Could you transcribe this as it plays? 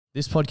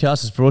This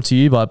podcast is brought to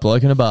you by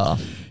Bloke in a Bar.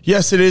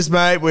 Yes, it is,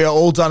 mate. We are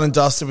all done and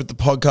dusted with the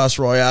podcast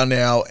Royale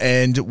now,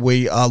 and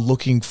we are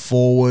looking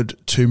forward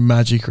to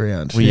Magic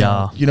Round. We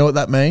are. You know what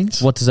that means?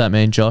 What does that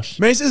mean, Josh?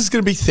 It means there's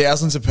going to be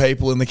thousands of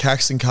people in the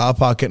Caxton car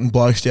park getting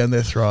blokes down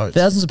their throats.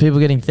 Thousands of people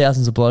getting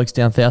thousands of blokes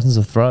down thousands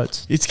of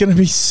throats. It's going to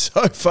be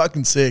so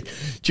fucking sick.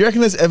 Do you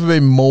reckon there's ever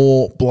been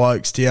more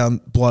blokes down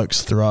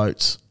blokes'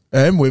 throats?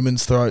 And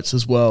women's throats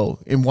as well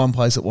in one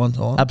place at one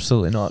time?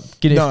 Absolutely not. If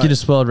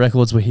Guinness World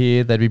Records were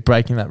here, they'd be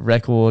breaking that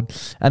record.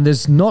 And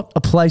there's not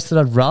a place that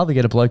I'd rather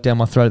get a bloke down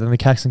my throat than the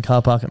Caxton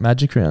car park at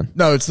Magic Round.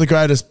 No, it's the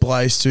greatest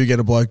place to get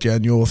a bloke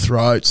down your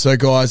throat. So,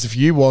 guys, if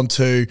you want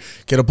to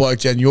get a bloke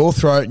down your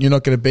throat and you're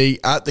not going to be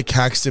at the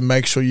Caxton,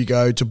 make sure you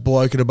go to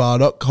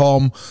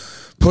blokeinabar.com,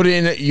 put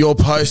in your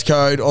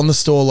postcode on the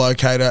store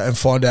locator and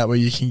find out where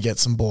you can get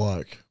some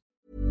bloke.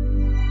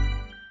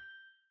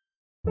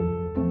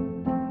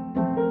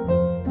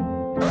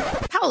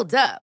 Hold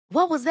up.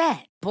 What was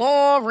that?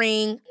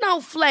 Boring.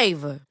 No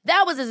flavor.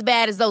 That was as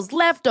bad as those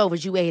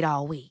leftovers you ate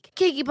all week.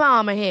 Keke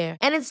Palmer here,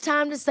 and it's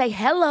time to say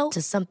hello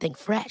to something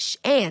fresh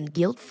and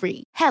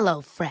guilt-free. Hello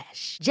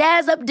Fresh.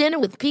 Jazz up dinner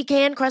with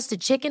pecan-crusted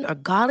chicken or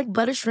garlic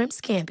butter shrimp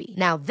scampi.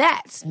 Now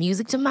that's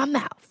music to my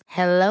mouth.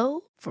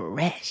 Hello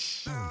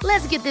Fresh.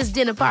 Let's get this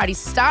dinner party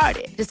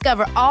started.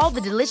 Discover all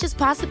the delicious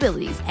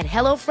possibilities at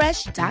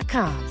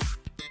hellofresh.com.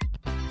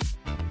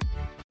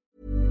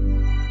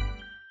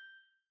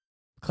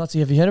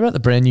 Clutzy, have you heard about the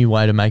brand new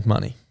way to make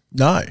money?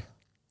 No.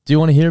 Do you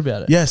want to hear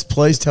about it? Yes,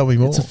 please tell me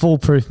more. It's a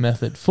foolproof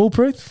method.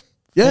 Foolproof?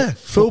 Yeah,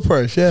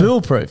 foolproof, yeah.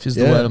 Foolproof is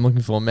the word I'm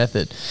looking for,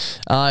 method.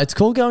 It's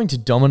called going to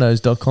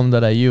dominoes.com.au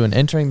and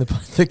entering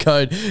the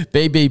code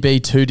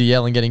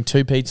BBB2DL and getting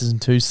 2 pizzas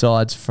and 2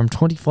 sides from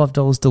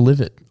 $25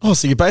 delivered. Oh,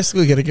 so you're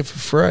basically getting it for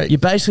free. You're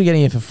basically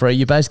getting it for free.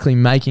 You're basically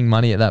making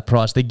money at that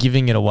price. They're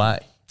giving it away.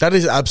 That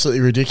is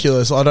absolutely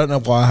ridiculous. I don't know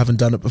why I haven't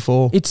done it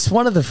before. It's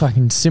one of the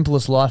fucking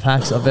simplest life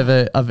hacks I've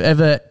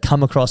ever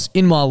come across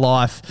in my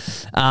life.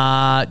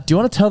 Do you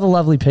want to tell the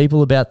lovely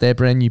people about their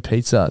brand new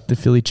pizza, the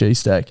Philly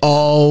cheesesteak?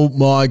 Oh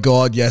my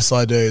God, yes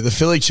I do. The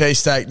Philly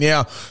cheesesteak.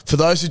 Now, for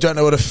those who don't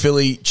know what a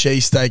Philly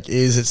cheesesteak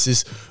is, it's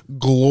this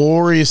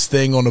glorious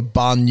thing on a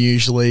bun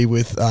usually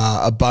with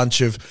a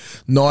bunch of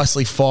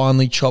nicely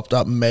finely chopped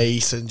up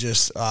meat and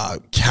just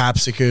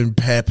capsicum,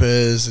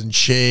 peppers and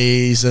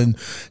cheese. And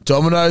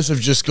Domino's have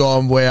just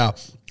gone, wow,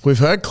 we've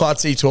heard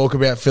Clutzy talk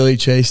about Philly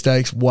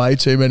cheesesteaks way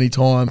too many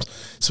times,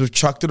 so we've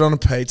chucked it on a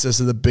pizza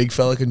so the big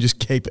fella can just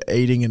keep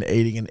eating and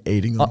eating and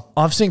eating them.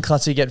 I've seen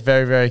Clutzy get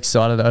very, very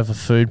excited over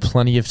food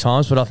plenty of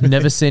times, but I've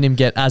never seen him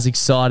get as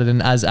excited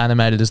and as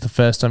animated as the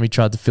first time he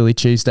tried the Philly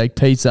cheesesteak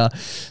pizza.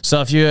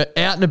 So if you're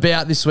out and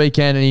about this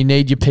weekend and you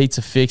need your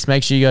pizza fix,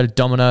 make sure you go to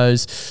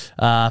Domino's,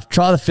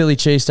 try the Philly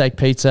cheesesteak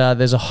pizza.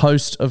 There's a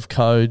host of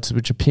codes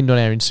which are pinned on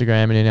our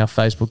Instagram and in our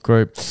Facebook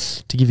group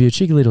to give you a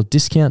cheeky little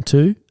discount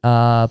too.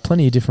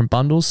 Plenty of different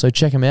bundles, so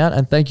check them out.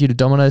 And thank you to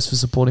Domino's for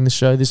supporting the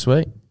show this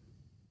week.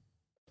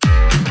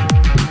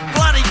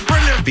 Bloody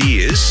brilliant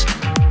beers.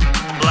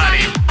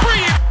 Bloody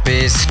brilliant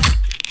beers.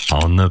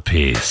 On the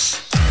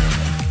piss.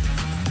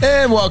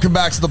 And welcome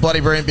back to the Bloody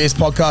Brilliant Beers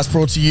podcast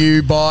brought to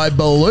you by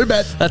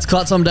Bluebet. That's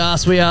Klutz, I'm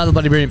Das. We are the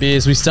Bloody Brilliant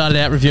Beers. We started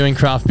out reviewing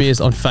craft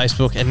beers on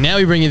Facebook, and now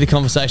we bring you the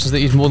conversations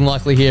that you'd more than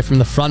likely hear from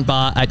the front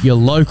bar at your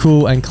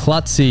local. And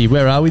Klutzy,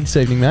 where are we this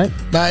evening, mate?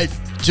 Mate,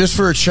 just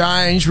for a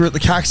change, we're at the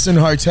Caxton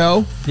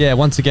Hotel. Yeah,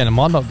 once again, it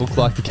might not look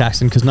like the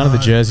Caxton because none of the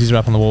jerseys are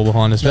up on the wall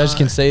behind us. But as you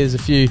can see, there's a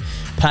few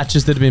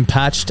patches that have been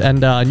patched,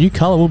 and a new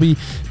colour will be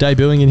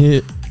debuting in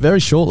here very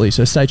shortly,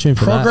 so stay tuned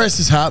for that. Progress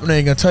is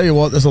happening. I tell you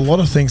what, there's a lot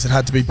of things that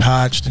had to be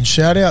patched, and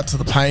shout out to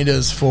the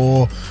painters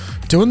for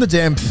doing the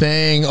damn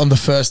thing on the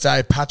first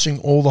day, patching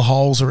all the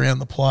holes around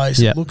the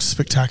place. Yeah. It looks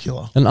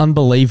spectacular. An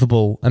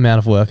unbelievable amount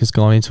of work has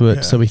gone into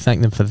it, so we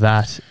thank them for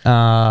that.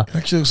 It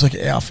actually looks like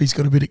Alfie's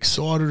got a bit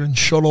excited and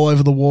shot all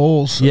over the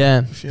walls. So,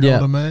 Yeah, if you know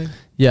what I mean.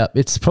 Yeah,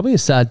 it's probably a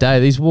sad day.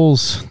 These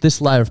walls,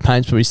 this layer of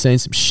paint's probably seen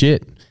some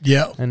shit.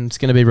 Yeah. And it's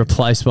going to be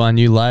replaced by a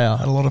new layer.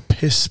 Had a lot of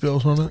piss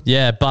spilled on it.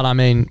 Yeah, but I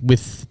mean,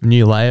 with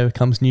new layer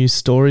comes new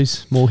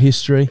stories, more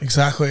history.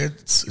 Exactly.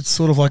 It's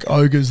sort of like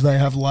ogres. They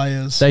have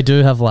layers. They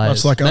do have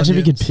layers. Much like Imagine if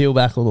you onions. could peel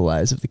back all the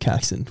layers of the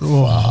Caxton.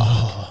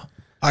 Oh,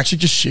 I actually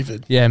just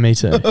shivered. Yeah, me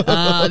too.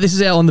 This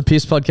is our On The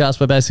Piss podcast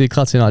where basically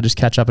Clutzy and I just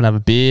catch up and have a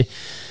beer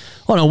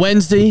on a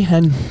Wednesday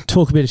and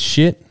talk a bit of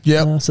shit.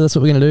 Yeah. So that's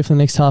what we're going to do for the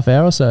next half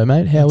hour or so,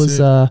 mate.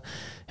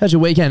 How's your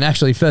weekend?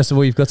 Actually, first of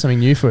all, you've got something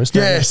new for us.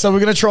 Don't Yeah, you? so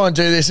we're going to try and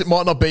do this. It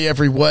might not be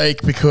every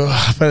week,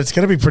 but it's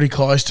going to be pretty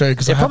close to.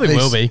 It probably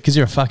will be because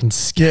you're a fucking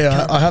scat.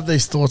 Yeah, I have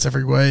these thoughts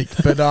every week.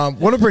 But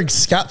want to bring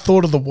Scat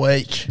Thought of the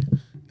Week.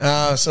 So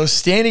I was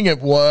standing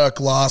at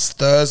work last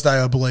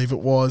Thursday, I believe it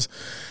was.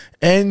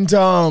 And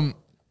I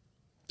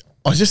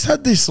just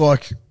had this,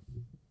 moment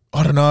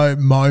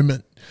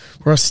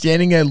where I was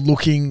standing there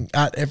looking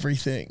at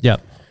everything.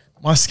 Yep.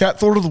 My Scat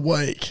Thought of the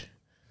Week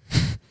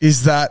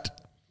is that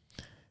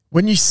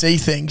when you see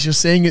things, you're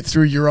seeing it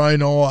through your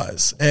own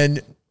eyes,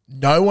 and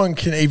no one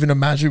can even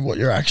imagine what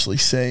you're actually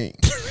seeing.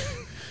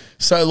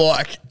 So,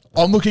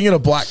 I'm looking at a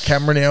black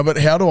camera now, but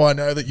how do I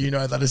know that you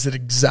know that is an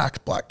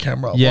exact black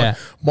camera? Yeah.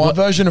 Like,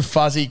 my version of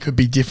fuzzy could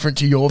be different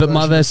to your But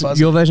version of fuzzy.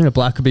 your version of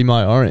black could be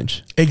my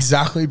orange.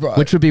 Exactly, bro.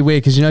 Which would be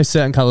weird because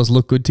certain colours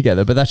look good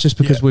together, but that's just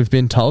because we've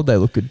been told they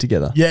look good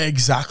together. Yeah,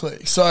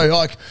 exactly. So,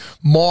 like,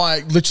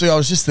 literally, I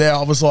was just there.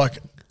 I was like,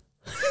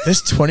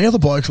 there's 20 other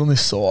blokes on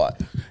this site,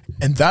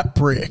 and that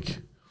brick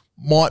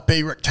might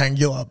be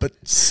rectangular, but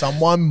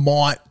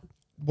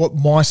what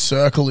my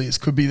circle is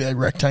could be their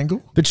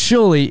rectangle. But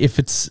surely if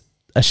it's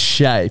a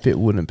shape, it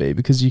wouldn't be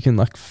because you can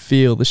like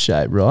feel the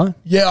shape, right?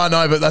 Yeah, I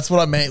know, but that's what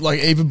I mean. Like,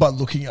 even by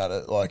looking at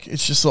it, like,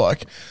 it's just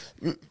like,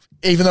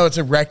 even though it's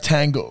a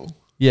rectangle,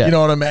 you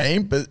know what I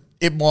mean? But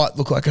it might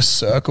look like a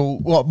circle.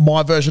 Well,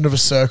 my version of a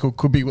circle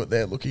could be what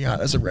they're looking at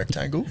as a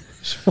rectangle.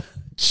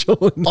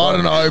 Surely not. I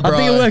don't know, bro. I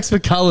think it works for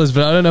colours,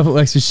 but I don't know if it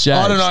works for shapes.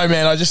 I don't know,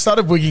 man. I just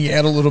started wigging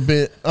out a little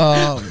bit.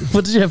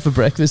 What did you have for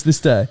breakfast this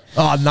day?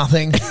 Oh,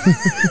 nothing.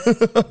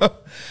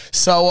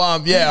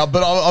 So, yeah,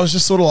 but I was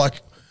just sort of like,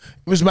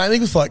 it was mainly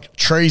with like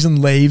trees and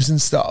leaves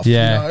and stuff.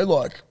 Yeah. You know,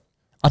 like,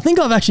 I think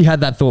I've actually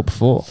had that thought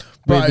before.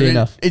 Weirdly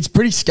enough. It's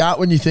pretty scat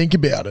when you think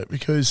about it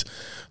because,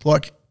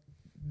 like,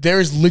 there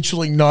is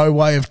literally no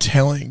way of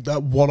telling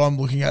that what I'm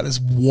looking at is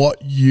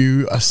what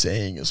you are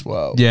seeing as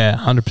well. Yeah,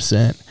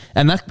 100%.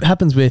 And that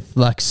happens with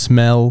like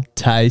smell,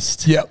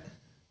 taste, Yep.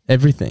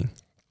 everything.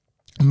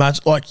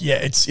 Imagine, like, yeah,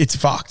 it's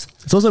fucked.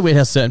 It's also weird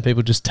how certain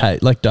people just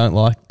don't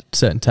like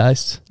certain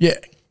tastes. Yeah.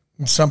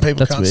 And some people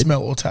That's can't weird.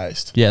 smell or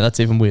taste. Yeah, that's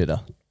even weirder.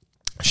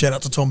 Shout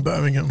out to Tom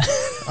Birmingham.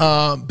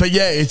 But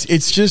yeah,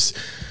 it's just,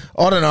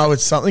 I don't know.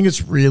 It's something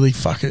that's really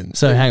fucking.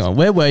 So hang on,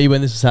 where were you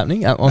when this was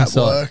happening? On At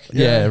site? work,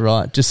 Yeah, yeah.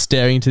 right. Just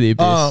staring into the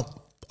abyss.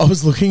 I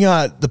was looking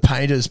at the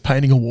painters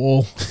painting a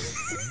wall.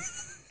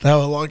 They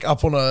were like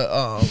up on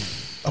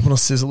a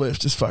scissor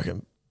lift, just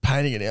fucking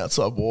painting an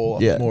outside wall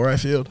up at Moray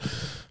Field.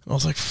 And I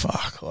was like,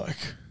 fuck, like,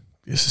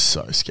 this is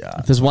so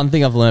scarred. There's one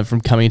thing I've learned from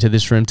coming into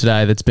this room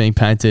today that's being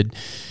painted.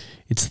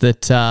 It's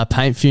that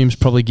paint fumes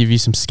probably give you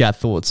some scat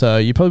thought. So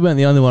you probably weren't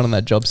the only one on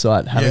that job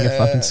site having a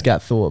fucking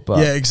scat thought. But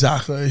Yeah,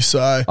 exactly.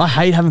 So I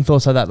hate having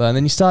thoughts like that though. And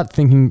then you start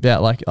thinking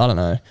about like, I don't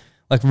know,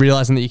 like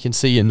realizing that you can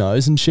see your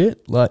nose and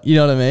shit. Like, you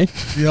know what I mean?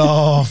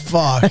 oh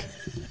fuck.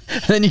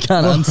 And then you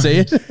can't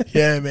unsee it.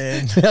 Yeah,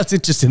 man. That's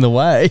it, just in the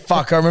way.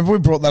 Fuck, I remember we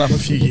brought that up a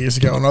few years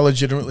ago and I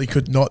legitimately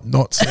could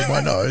not see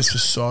my nose for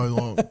so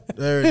long.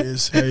 There it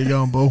is. How you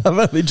going, Bull? I've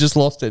only just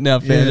lost it now.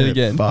 Found it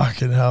again.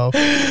 Fucking hell.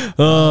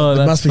 Oh, It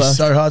that's must be fucked.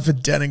 so hard for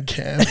Dan and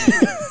Cam.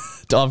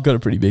 I've got a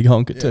pretty big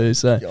honker too.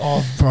 So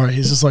Oh, bro,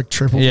 he's just like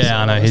triple. Yeah, the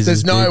I know, size. his There's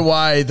is no big.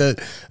 way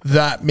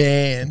that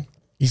man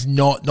is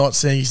not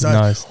seeing. He's like,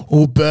 Nice.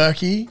 or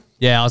Berkey.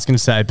 yeah, I was going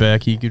to say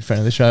Berkey, good friend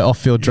of the show, Off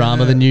Field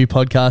Drama, Yeah. the new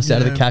podcast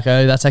out of the Yeah.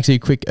 Caco. That's actually a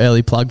quick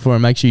early plug for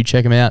him. Make sure you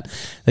check him out.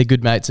 They're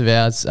good mates of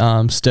ours,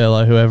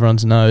 Sterlo, who everyone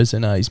knows,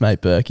 and his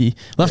mate Berkey.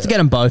 We'll have to get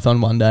them both on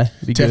one day.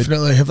 It'd be good.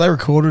 Definitely. Have they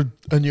recorded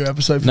a new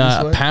episode for this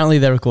No, week? apparently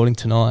they're recording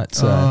tonight,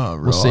 so we'll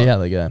right. see how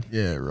they go.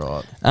 Yeah,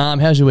 right.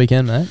 How's your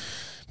weekend, mate?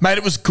 Mate,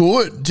 it was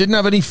good. Didn't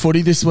have any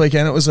footy this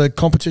weekend. It was a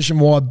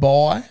competition-wide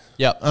bye.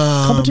 Yep.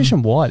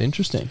 Competition wide,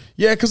 interesting.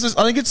 Yeah, because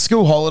I think it's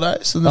school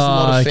holidays and there's a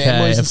lot of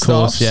families and of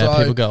course, stuff. yeah, so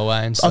people go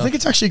away and stuff. I think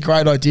it's actually a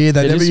great idea.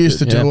 They It never is used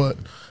good, to do it.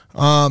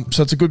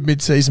 So it's a good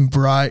mid-season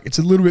break. It's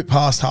a little bit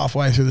past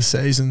halfway through the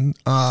season,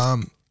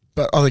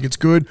 but I think it's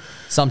good.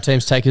 Some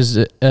teams take as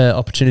an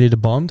opportunity to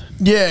bond.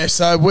 Yeah,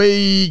 so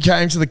we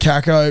came to the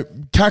Caco.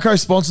 Caco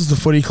sponsors the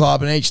footy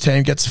club and each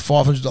team gets a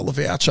 $500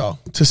 voucher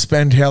to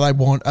spend how they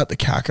want at the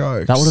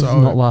Caco. That would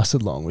have not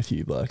lasted long with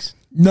you blokes.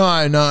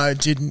 No, it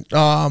didn't.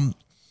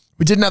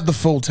 We didn't have the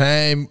full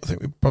team. I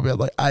think we probably had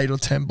like 8 or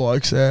 10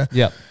 blokes there.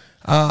 Yep.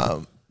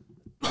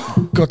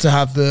 Got to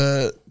have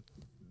the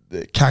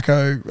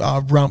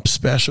Caco rump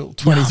special,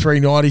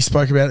 $23.90.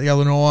 Spoke about it the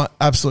other night.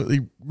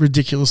 Absolutely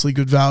ridiculously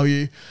good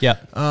value.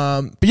 Yep.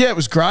 But yeah, it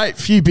was great.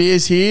 Few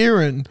beers here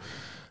and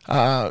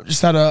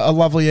just had a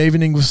lovely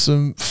evening with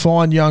some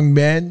fine young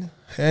men.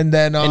 And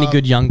then Any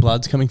good young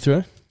bloods coming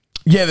through?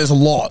 Yeah, there's a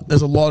lot.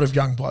 There's a lot of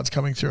young bloods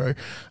coming through.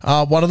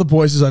 One of the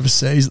boys is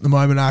overseas at the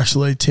moment,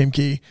 actually,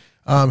 Timke,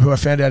 who I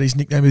found out his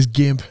nickname is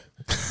Gimp,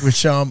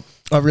 which I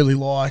really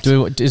liked.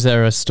 Is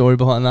there a story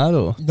behind that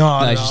or No,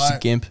 he's just a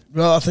gimp?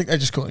 Well, I think they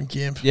just call him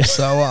Gimp. Yeah.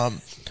 So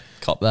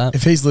Cop that.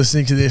 if he's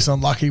listening to this,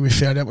 unlucky we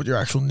found out what your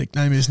actual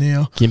nickname is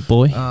now. Gimp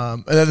boy.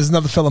 And then there's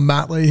another fella,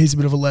 Matley. He's a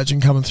bit of a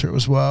legend coming through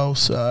as well.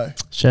 So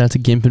Shout out to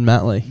Gimp and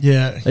Matley.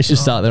 yeah, They should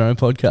start their own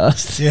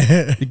podcast.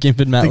 Yeah, The Gimp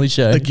and Matley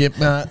Show. the Gimp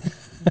Mat.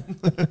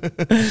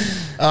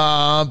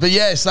 But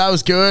yeah, so that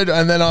was good.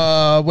 And then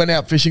I went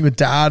out fishing with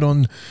Dad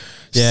on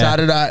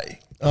Saturday.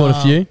 Caught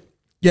a few.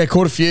 Yeah,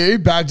 caught a few.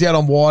 Bagged out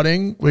on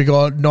whiting. We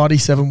got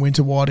 97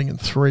 winter whiting and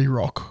 3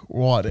 rock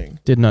whiting.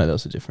 Didn't know there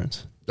was a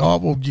difference. Oh,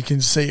 well, you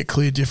can see a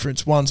clear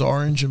difference. One's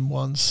orange and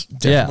one's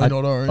definitely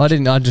not orange. I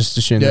didn't. I just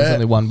assumed there was Yeah.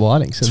 only one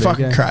whiting. So It's there you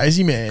fucking go.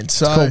 crazy, man.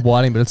 So It's called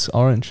whiting, but it's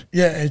orange.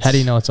 yeah, How do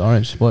you know it's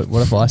orange? What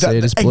if I see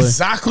it as blue?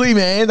 Exactly,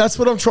 man. That's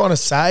what I'm trying to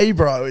say,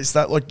 bro. Is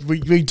that like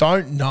we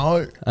don't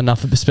know.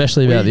 Enough,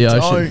 especially about We the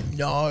ocean. don't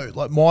know.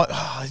 Like my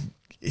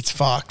it's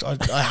fucked.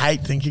 I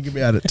hate thinking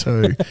about it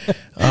too.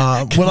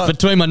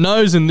 Between my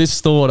nose and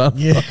this thought,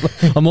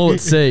 I'm all at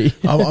sea.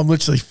 I'm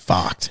literally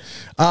fucked.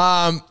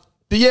 But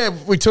yeah,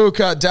 we took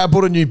Dad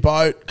bought a new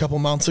boat a couple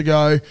of months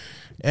ago,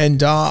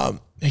 and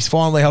he's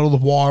finally had all the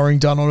wiring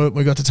done on it.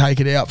 We got to take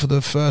it out for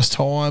the first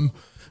time.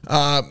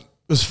 It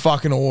was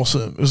fucking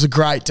awesome. It was a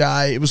great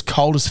day. It was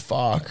cold as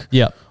fuck.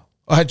 Yeah.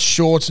 I had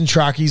shorts and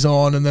trackies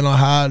on, and then I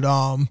had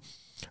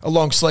a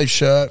long sleeve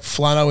shirt,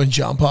 flannel and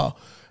jumper,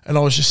 and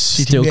I was just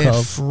sitting Still there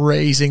cold.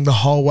 freezing the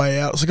whole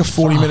way out. It was like a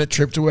 40-minute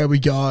trip to where we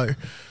go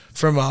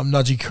from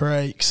Nudgee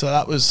Creek, so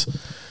that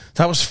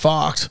was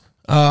fucked.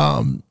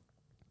 But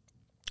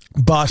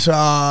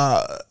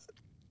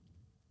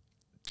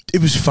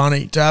it was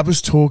funny. Dad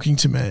was talking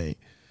to me,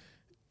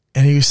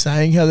 and he was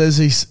saying how there's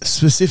these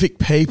specific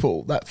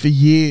people that for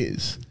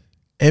years,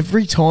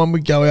 every time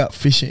we go out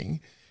fishing,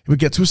 we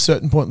get to a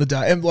certain point in the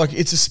day, and like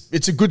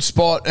it's a good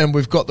spot, and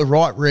we've got the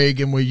right rig,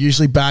 and we're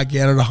usually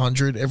bagging out at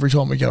 100 every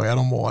time we go out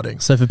on whiting.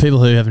 So for people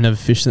who have never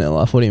fished in their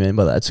life, what do you mean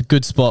by that? It's a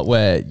good spot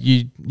where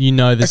you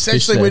know there's Essentially,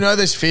 fish there. we know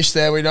there's fish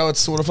there. We know it's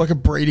sort of like a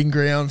breeding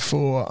ground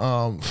for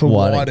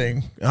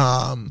whiting.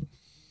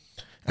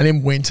 And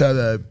in winter,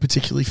 they're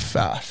particularly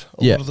fat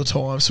a lot of the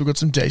time. So we've got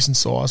some decent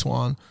size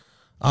one.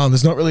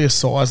 There's not really a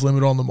size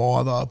limit on them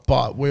either,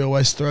 but we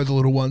always throw the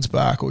little ones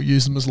back or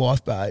use them as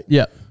life bait.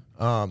 Yeah.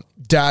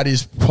 Dad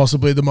is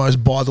possibly the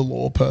most by the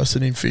law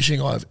person in fishing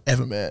I've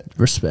ever met.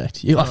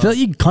 Respect. I feel like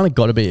you kind of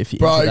got to be if you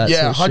Bro, into that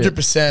yeah, sort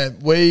of shit.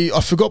 100%.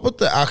 I forgot what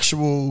the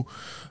actual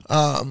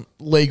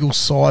legal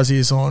size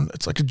is on.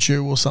 It's like a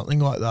Jew or something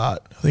like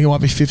that. I think it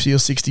might be 50 or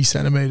 60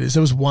 centimeters.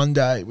 There was one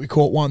day we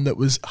caught one that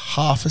was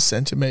half a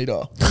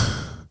centimeter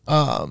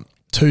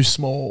too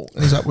small.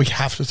 And he's like, we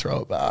have to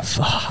throw it back.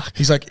 Fuck.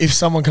 He's like, if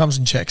someone comes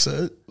and checks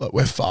it, like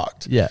we're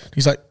fucked. Yeah.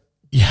 He's like,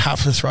 you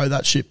have to throw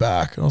that shit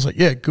back. And I was like,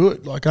 yeah,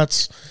 good. Like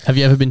that's... Have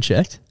you ever been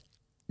checked?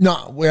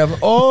 No, we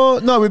haven't.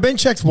 Oh, no, we've been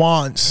checked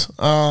once.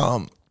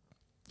 I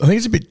think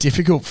it's a bit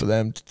difficult for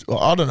them.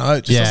 I don't know.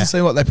 It just doesn't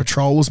seem like they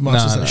patrol as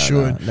much as they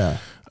should. No.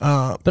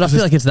 But I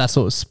feel like it's that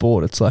sort of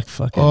sport. It's like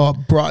fucking... Oh,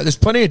 bro, there's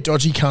plenty of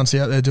dodgy cunts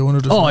out there doing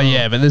it as well.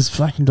 yeah, but there's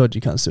fucking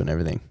dodgy cunts doing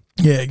everything.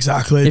 Yeah,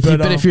 exactly.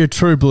 But if you're a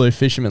true blue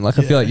fisherman, like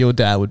I feel like your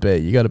dad would be,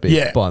 you got to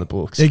be by the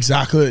books.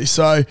 Exactly.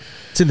 So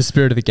it's in the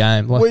spirit of the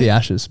game, like the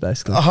Ashes,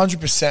 basically.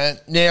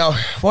 100%. Now,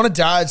 one of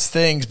Dad's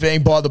things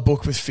being by the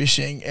book with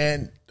fishing,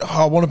 and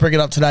I want to bring it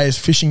up today, is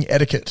fishing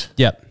etiquette.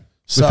 Yep.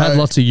 So, we've had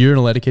lots of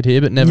urinal etiquette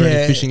here, but never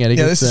any fishing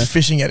etiquette. Yeah, this is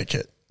fishing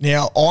etiquette.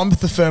 Now, I'm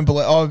the firm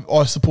believer.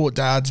 I support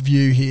Dad's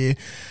view here,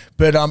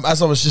 but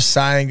as I was just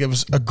saying, there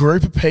was a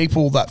group of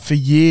people that for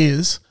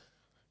years,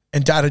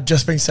 and Dad had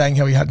just been saying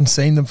how he hadn't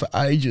seen them for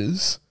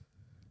ages.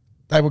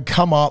 They would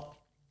come up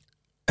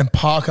and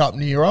park up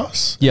near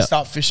us and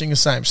start fishing the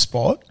same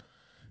spot.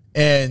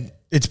 And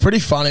it's pretty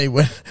funny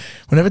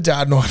whenever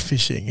Dad and I are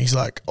fishing, he's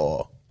like,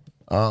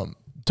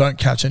 don't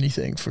catch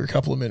anything for a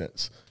couple of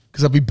minutes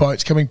because there'll be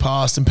boats coming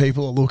past and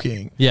people are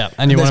looking. Yeah,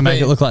 and you want to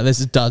make it look like this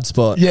is a dud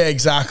spot. Yeah,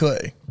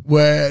 exactly.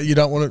 Where you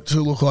don't want it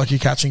to look like you're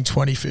catching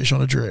 20 fish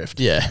on a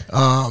drift. Yeah.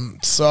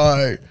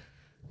 So...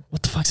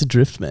 What the fuck's a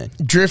drift, man?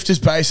 Drift is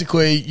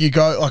basically you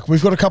go, like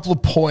we've got a couple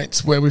of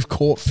points where we've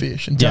caught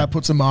fish and Dad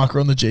puts a marker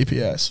on the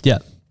GPS. Yeah.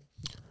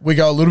 We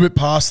go a little bit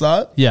past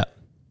that. Yeah.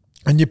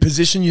 And you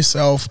position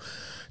yourself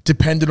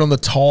dependent on the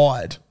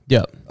tide.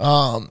 Yeah.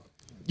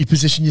 You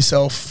position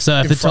yourself so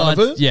if in the front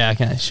tide, of it. Yeah,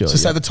 okay, sure. So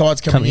say the tide's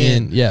coming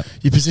in. Yeah.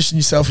 You position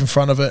yourself in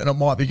front of it and it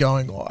might be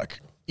going like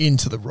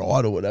into the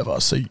right or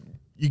whatever. So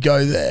you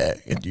go there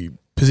and you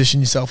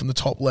position yourself in the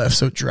top left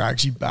so it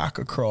drags you back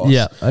across.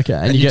 Yeah, okay.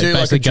 And you get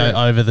basically go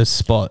over the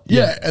spot.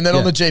 Yeah, and then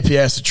on the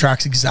GPS it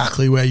tracks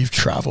exactly where you've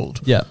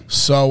travelled. Yeah.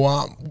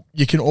 So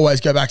you can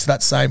always go back to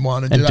that same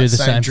one and do the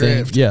same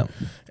drift. Yeah.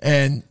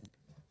 And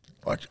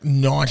like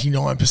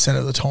 99%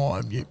 of the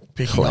time you're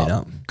picking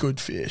up good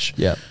fish.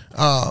 Yeah.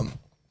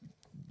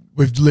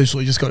 We've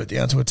literally just got it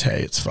down to a T.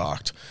 It's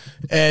fucked.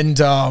 And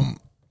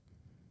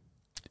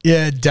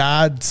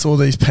Dad saw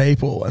these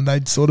people and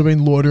they'd sort of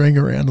been loitering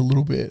around a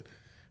little bit.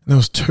 And there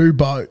was 2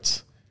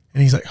 boats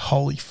and he's like,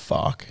 holy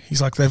fuck.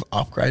 He's like, they've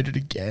upgraded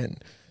again.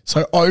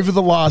 So over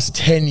the last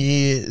 10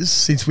 years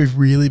since we've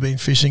really been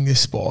fishing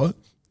this spot,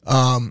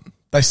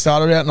 they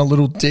started out in a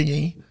little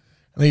dinghy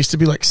and there used to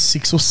be like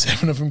 6 or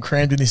 7 of them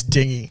crammed in this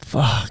dinghy.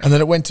 Fuck. And then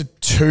it went to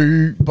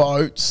 2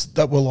 boats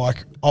that were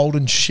like old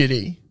and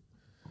shitty.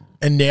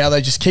 And now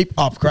they just keep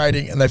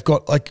upgrading and they've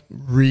got like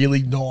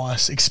really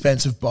nice,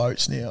 expensive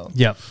boats now.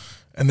 Yep.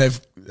 And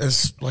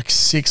there's like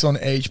 6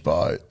 on each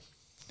boat.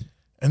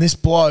 And this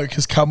bloke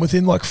has come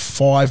within like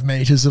 5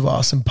 meters of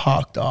us and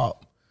parked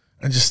up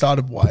and just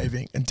started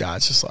waving. And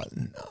Dad's just like,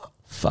 nah.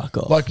 Fuck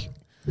off. Like,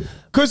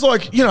 because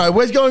like, you know,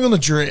 we're going on the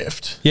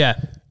drift. Yeah.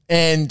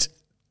 And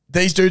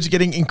these dudes are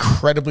getting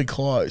incredibly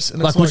close.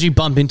 And like, would you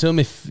bump into them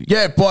if...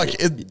 Yeah, like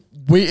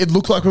it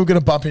looked like we were going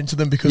to bump into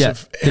them because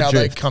of how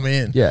they come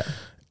in. Yeah.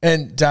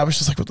 And Dad was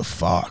just like, what the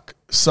fuck?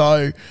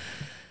 So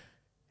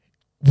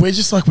we're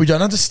just like, we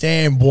don't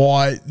understand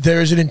why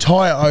there is an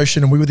entire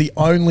ocean and we were the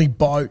only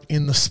boat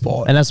in the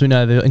spot. And as we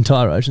know, the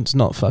entire ocean's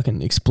not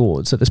fucking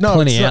explored, so there's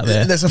plenty it's out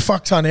there. There's a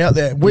fuck ton out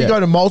there. We Yeah. go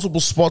to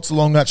multiple spots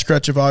along that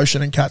stretch of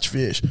ocean and catch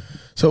fish.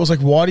 So it was like,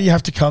 why do you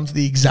have to come to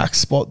the exact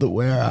spot that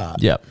we're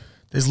at? Yep.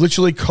 There's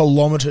literally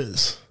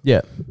kilometres.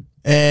 Yeah.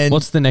 And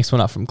What's the next one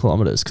up from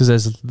kilometres? Because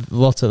there's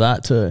lots of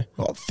that too.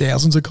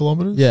 thousands of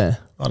kilometres? Yeah.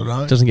 I don't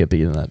know. It doesn't get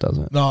bigger than that, does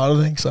it? No, I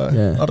don't think so.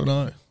 Yeah. I don't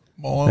know.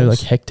 Miles. Maybe like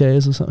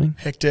hectares or something.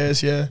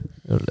 Hectares, yeah.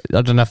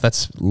 I don't know if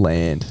that's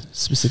land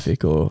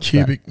specific or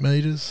Cubic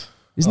meters.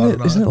 I Isn't don't it?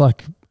 know. Isn't it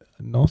like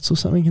knots or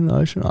something in the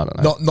ocean? I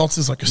don't know. Knots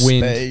is like a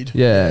Wind. speed.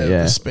 Yeah,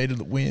 yeah. The speed of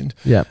the wind.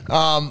 Yeah.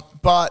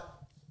 But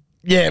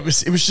yeah, it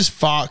was just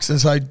fucks. And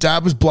so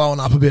Dad was blowing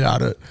up a bit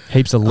at it.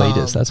 Heaps of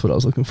litres. That's what I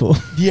was looking for.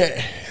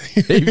 Yeah.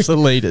 Heaps of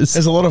litres.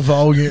 There's a lot of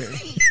volume.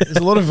 There's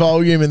a lot of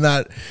volume in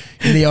the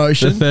The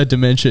ocean. third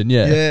dimension.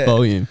 Yeah.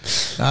 Volume.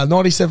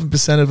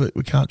 97% of it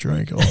we can't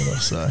drink either.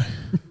 So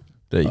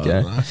There you I go.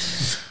 don't know.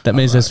 That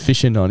means there's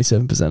fish in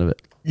 97% of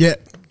it. Yeah,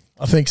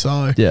 I think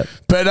so. Yeah.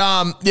 But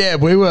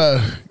Dad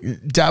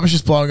was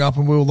just blowing up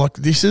and we were like,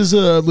 this is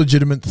a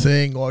legitimate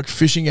thing, like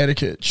fishing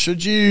etiquette.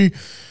 Should you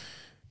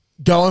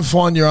go and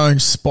find your own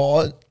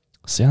spot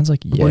Sounds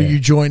like yeah. or do you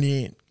join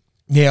in?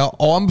 Now,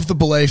 I'm of the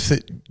belief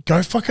that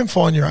go fucking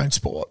find your own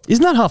spot.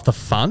 Isn't that half the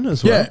fun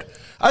as well? Yeah.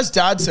 As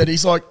Dad said,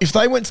 he's like, if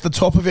they went to the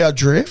top of our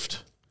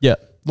drift, Yeah.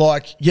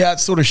 like, yeah,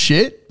 it's sort of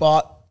shit,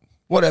 but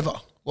whatever.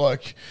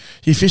 Like,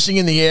 you're fishing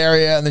in the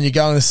area and then you're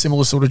going a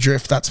similar sort of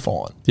drift, that's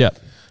fine. Yeah.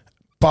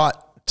 But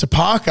To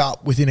park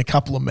up within a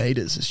couple of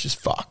meters is just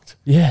fucked.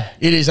 yeah.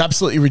 It is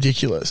absolutely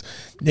ridiculous.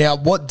 Now,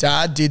 what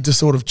Dad did to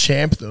sort of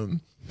champ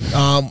them,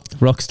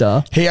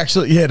 Rockstar. he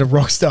actually, to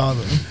rock star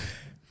them.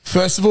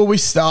 First of all, we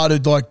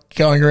started like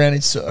going around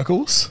in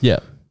circles Yeah.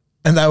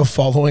 and they were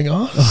following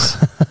us.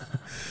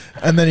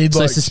 And then he'd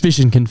So like,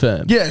 suspicion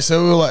confirmed. yeah,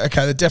 so we were like,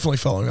 okay, they're definitely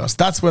following us.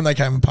 That's when they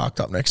came and parked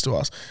up next to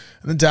us.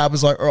 And then Dad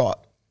was like, all right,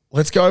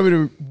 let's go over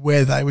to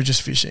where they were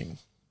just fishing.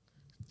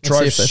 see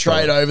Drove if they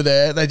straight follow. over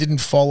there. They didn't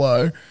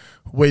follow.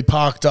 We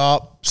parked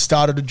up,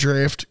 started a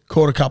drift,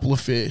 caught a couple of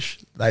fish.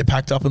 They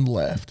packed up and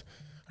left.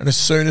 And as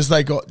soon as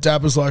they got,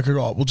 Dad was like, all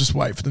right, we'll just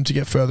wait for them to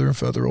get further and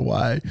further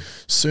away.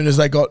 As soon as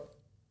they got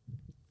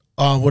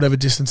whatever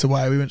distance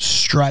away, we went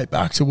straight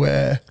back to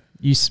where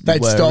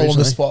they'd were stolen originally.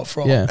 the spot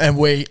from. Yeah. And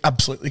we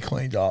absolutely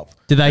cleaned up.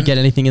 Did they get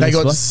anything in They the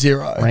got spot?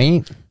 zero.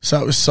 Right.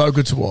 So it was so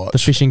good to The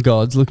watch. fishing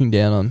gods looking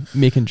down on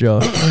Mick and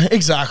Josh.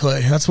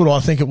 Exactly. That's what I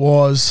think it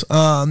was.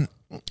 And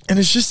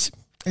it's just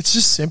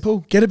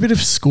simple. Get a bit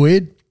of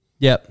squid,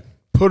 Yep.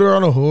 put her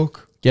on a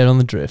hook, Get on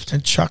the drift.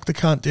 and chuck the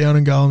cunt down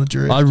and go on the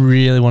drift. I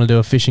really want to do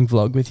a fishing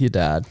vlog with your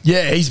dad.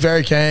 Yeah, he's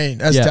very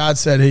keen. As Yeah. Dad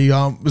said, he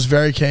was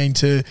very keen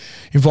to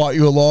invite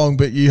you along,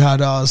 but you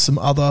had some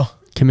other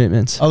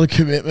Commitments.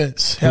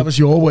 commitments. How was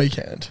your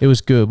weekend? It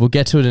was good. We'll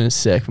get to it in a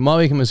sec. But my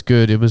weekend was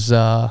good. It was.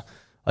 I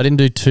didn't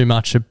do too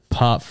much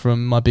apart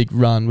from my big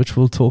run, which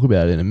we'll talk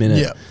about in a minute.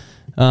 Yeah.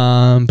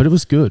 But it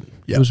was good.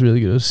 Yeah. It was really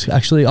good. It was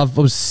actually, I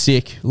was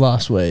sick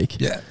last week.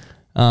 Yeah.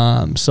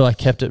 So I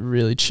kept it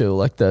really chill,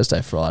 like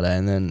Thursday, Friday,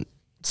 and then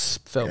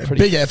felt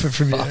pretty big effort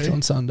from fucked you.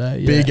 on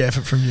Sunday. Yeah. Big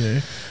effort from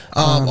you.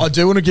 I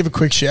do want to give a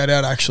quick shout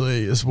out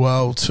actually as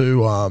well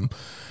to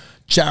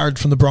Jared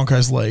from the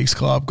Broncos Leagues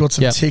Club. Got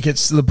some Yep.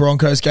 tickets to the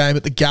Broncos game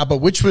at the Gabba,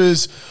 which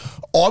was,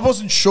 I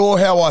wasn't sure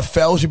how I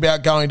felt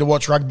about going to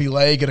watch rugby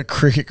league at a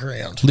cricket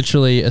ground.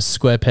 Literally a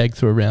square peg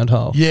through a round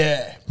hole.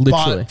 Yeah.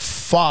 Literally. But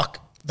fuck,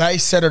 they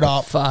set it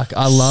up Fuck,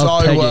 I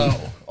love so pegging.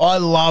 well. I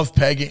love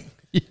pegging.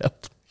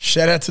 Yep.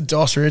 Shout out to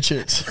Dos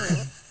Richards.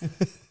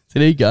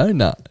 Did he go?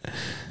 No.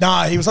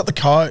 Nah, he was at the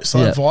coast.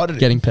 I invited him.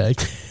 Getting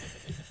pegged.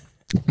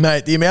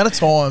 Mate, the amount of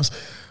times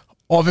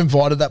I've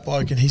invited that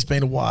bloke and he's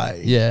been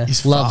away. Yeah.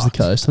 He's loves fucked.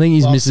 the coast. I think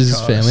his Loves the missus'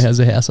 coast. family has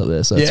a house up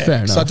there, so it's fair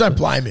enough. So I don't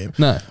blame him.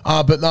 No.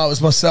 But no, it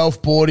was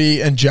myself,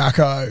 Bordy, and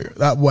Jacko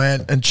that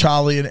went, and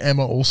Charlie and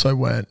Emma also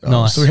went.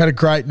 Nice. So we had a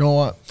great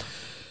night.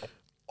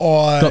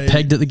 Got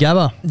pegged at the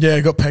Gabba. Yeah,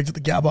 got pegged at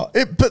the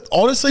Gabba. But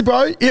honestly,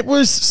 bro, it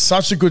was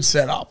such a good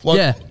setup. Like,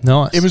 Yeah,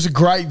 nice. It was a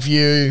great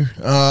view.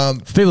 For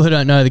people who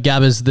don't know, the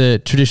Gabba's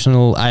the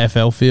traditional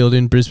AFL field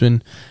in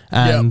Brisbane,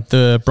 and Yep.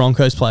 the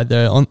Broncos played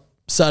there on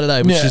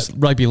Saturday, which Yeah. is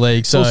rugby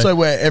league. It's So also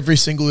where every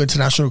single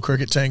international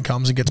cricket team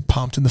comes and gets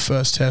pumped in the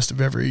first test of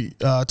every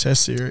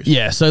test series.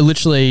 yeah, so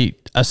literally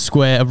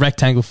a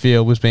rectangle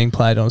field was being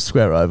played on a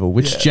square oval,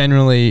 which Yeah.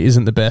 generally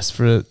isn't the best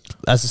for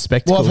as a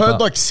spectacle. Well, I've heard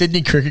but like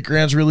Sydney cricket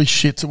grounds really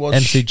shit to watch.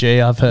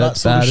 MCG, I've heard that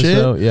sort of bad as shit.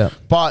 well. Yeah,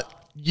 But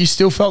you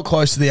still felt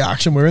close to the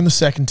action. We're in the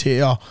second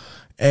tier,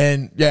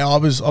 and yeah, I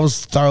was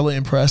thoroughly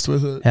impressed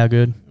with it. how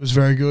good? It was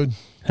very good.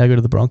 How good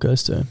are the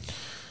Broncos too?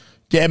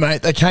 Yeah,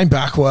 mate, they came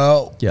back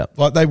well. Yep.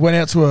 Like they went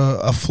out to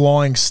a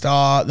flying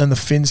start, then the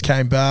Finns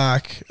came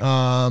back.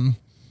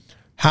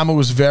 Hammer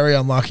was very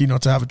unlucky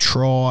not to have a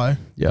try.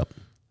 Yep,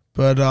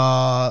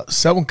 But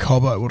Selwyn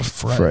Cobbo, what a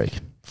freak.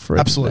 freak,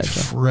 Absolute nature.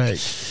 freak.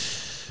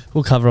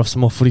 We'll cover off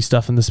some more footy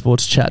stuff in the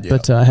sports chat. Yeah.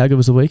 But how good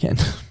was the weekend?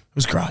 It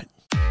was great.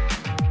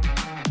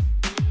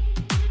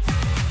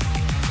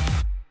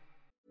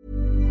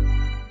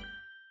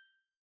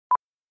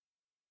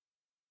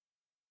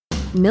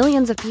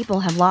 Millions of people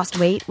have lost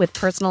weight with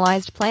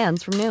personalized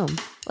plans from Noom.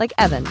 Like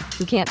Evan,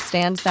 who can't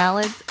stand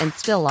salads and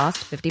still lost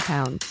 50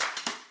 pounds.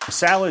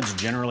 Salads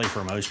generally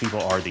for most people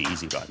are the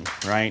easy button,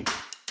 right?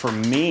 For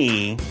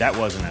me, that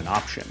wasn't an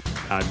option.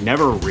 I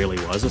never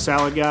really was a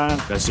salad guy.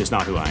 That's just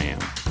not who I am.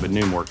 But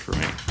Noom worked for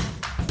me.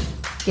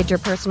 Get your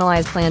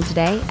personalized plan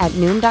today at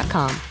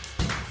Noom.com.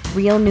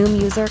 Real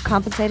Noom user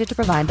compensated to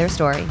provide their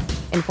story.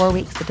 In 4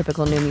 weeks, the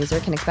typical Noom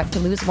user can expect to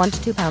lose 1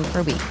 to 2 pounds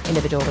per week.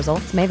 Individual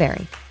results may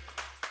vary.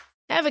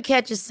 Ever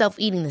catch yourself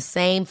eating the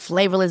same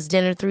flavorless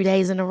dinner 3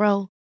 days in a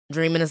row?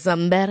 Dreaming of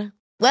something better?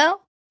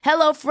 Well,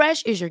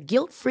 HelloFresh is your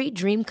guilt-free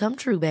dream come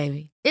true,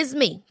 baby. It's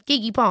me,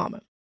 Keke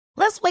Palmer.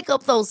 Let's wake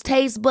up those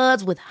taste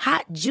buds with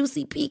hot,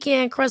 juicy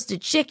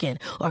pecan-crusted chicken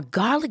or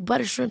garlic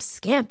butter shrimp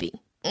scampi.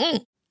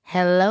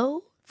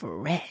 Hello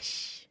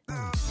Fresh.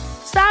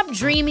 Stop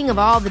dreaming of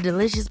all the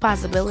delicious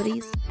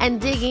possibilities and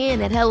dig in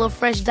at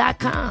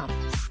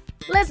HelloFresh.com.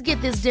 Let's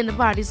get this dinner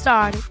party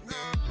started.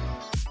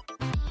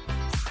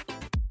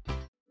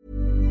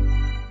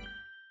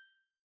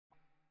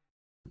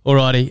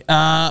 Alrighty.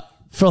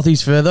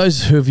 Frothies, for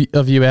those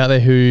of you out there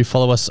who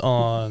follow us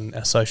on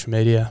our social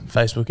media,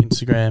 Facebook,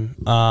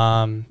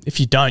 Instagram, if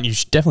you don't, you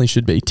definitely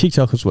should be.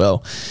 TikTok as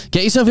well.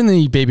 Get yourself in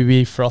the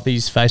BBB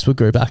Frothies Facebook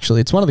group,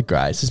 actually. It's one of the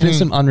greats. There's been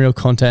some unreal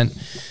content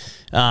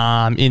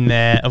in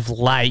there of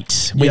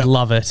late. We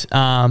love it.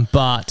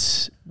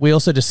 But we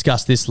also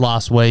discussed this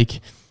last week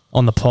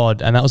on the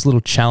pod, and that was a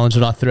little challenge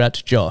that I threw out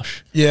to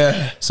Josh.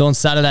 Yeah. So on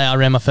Saturday, I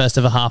ran my first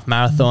ever half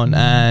marathon,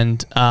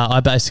 and I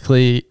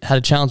basically had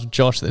a challenge with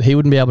Josh that he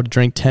wouldn't be able to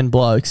drink 10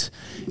 blokes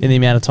in the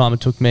amount of time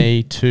it took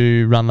me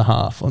to run the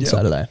half on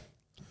Saturday.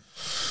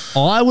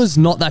 I was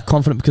not that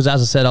confident because,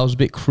 as I said, I was a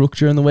bit crook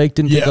during the week.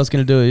 Didn't think I was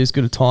going to do as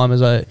good a time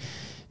as I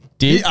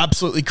did. He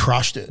absolutely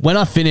crushed it. When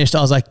I finished, I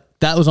was like,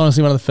 that was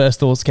honestly one of the first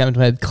thoughts that came into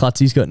my head.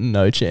 Klutzy's got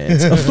no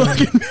chance of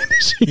fucking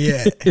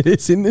finishing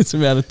this in this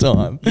amount of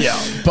time. Yeah,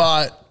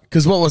 but...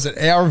 Because what was it?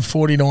 Hour and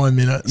 49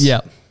 minutes. Yeah.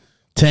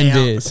 10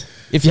 beers.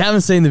 If you haven't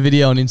seen the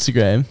video on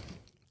Instagram,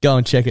 go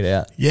and check it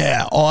out.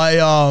 Yeah.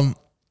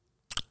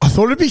 I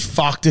thought it'd be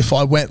fucked if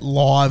I went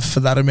live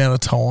for that amount of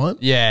time.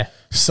 Yeah.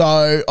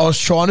 So I was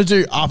trying to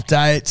do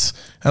updates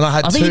and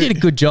I think you did a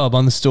good job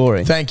on the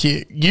story. Thank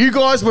you. You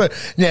guys were,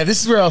 now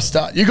this is where I'll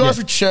start. You guys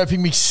were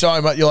chirping me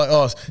so much. You're like,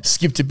 oh,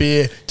 skipped a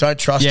beer, don't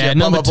trust you. Yeah,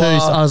 blah, number blah, two,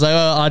 blah. I was like,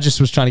 oh, I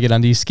just was trying to get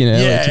under your skin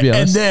earlier, to be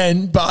honest. And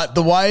then, but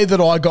the way that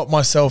I got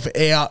myself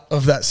out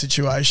of that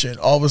situation,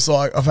 I was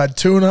like, I've had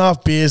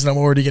 2.5 beers and I'm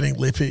already getting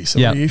lippy.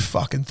 So what do you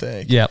fucking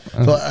think? Yep. So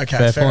like,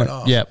 okay, fair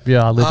enough. Yep.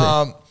 Yeah,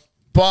 lippy.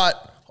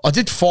 But I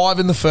did 5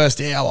 in the first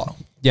hour.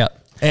 Yep.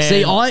 And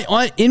see,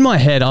 I in my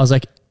head, I was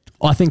like,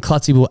 I think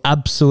Klutzy will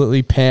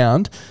absolutely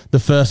pound the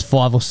first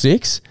 5 or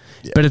 6,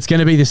 but it's going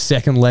to be the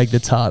second leg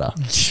that's harder.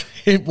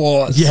 It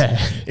was. Yeah.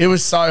 It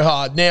was so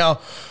hard. Now,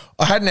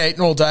 I hadn't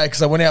eaten all day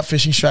because I went out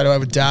fishing straight away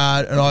with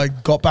Dad and I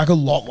got back a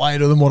lot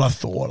later than what I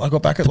thought. I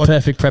got back at like...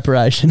 Perfect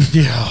preparation.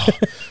 Yeah.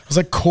 It was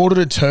like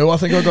 1:45, I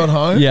think I got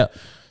home. Yeah.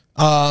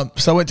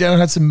 So I went down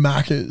and had some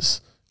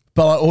Maccas,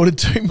 but I ordered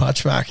too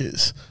much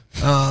Maccas.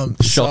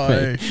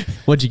 Shocked me.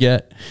 What'd you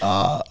get?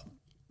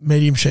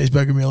 Medium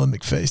cheeseburger meal and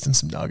McFeast and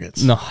some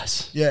nuggets.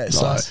 Nice. Yeah,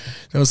 nice. So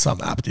there was some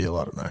app deal,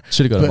 I don't know.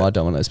 Should have got my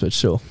Domino's, but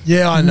sure.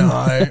 Yeah, I know.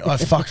 I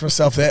fucked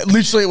myself there.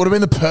 Literally, it would have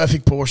been the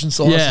perfect portion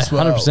size as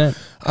well.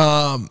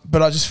 100%.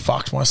 But I just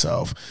fucked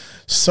myself.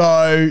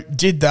 So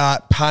did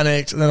that,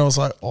 panicked, and then I was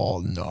like, oh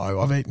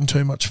no, I've eaten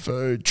too much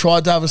food.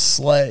 Tried to have a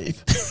sleep.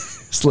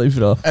 Sleep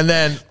it off. And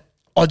then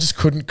I just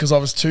couldn't because I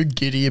was too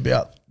giddy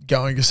about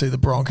going to see the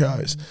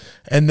Broncos.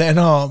 And then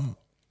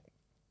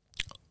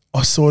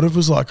I sort of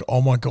was like,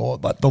 oh my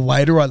God, like the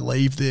later I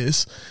leave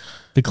this,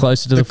 the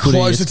closer to the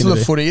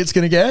footy it's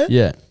going to get.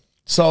 Yeah.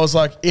 So I was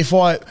like,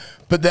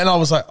 but then I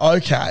was like,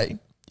 okay,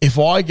 if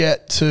I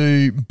get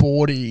to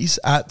Boardies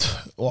at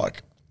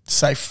like,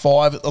 say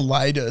 5 at the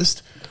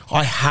latest,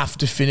 I have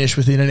to finish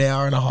within an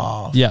hour and a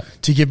half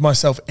to give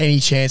myself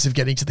any chance of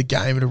getting to the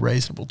game at a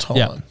reasonable time.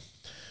 Yeah.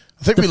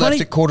 I think we left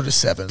at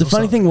 6:45. The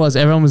funny thing was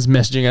everyone was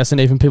messaging us and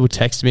even people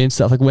texted me and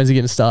stuff like, when's he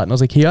going to start? And I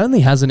was like, he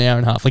only has an hour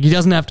and a half. Like he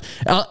doesn't have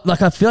to,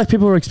 like I feel like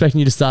people were expecting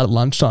you to start at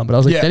lunchtime, but I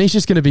was like, then he's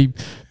just going to be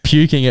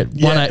puking at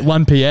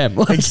 1 p.m.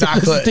 Like,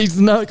 exactly. He's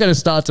not going to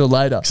start till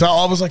later. So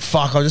I was like,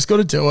 fuck, I just got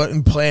to do it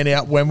and plan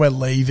out when we're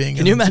leaving.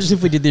 Can you imagine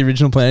if we did the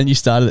original plan and you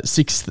started at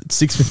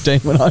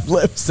 6:15 when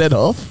I set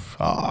off?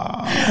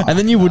 And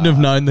then you wouldn't have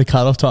known the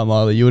cutoff time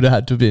either. You would have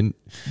had to have been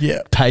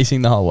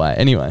pacing the whole way.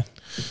 Anyway.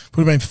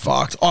 Would have been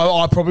fucked.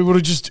 I probably would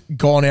have just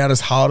gone out as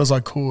hard as I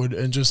could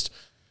and just,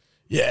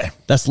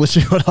 That's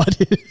literally what I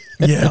did.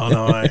 Yeah, I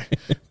know.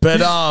 But,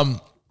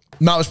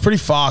 no, it was pretty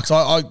fucked.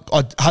 I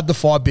had the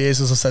 5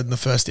 beers, as I said, in the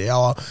first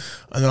hour.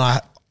 And then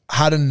I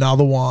had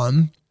another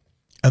one.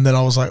 And then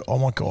I was like, oh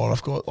my God,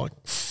 I've got like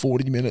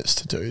 40 minutes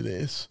to do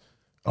this.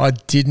 I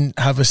didn't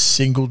have a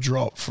single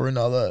drop for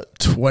another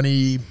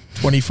 20,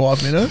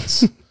 25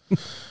 minutes.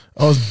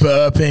 I was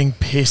burping,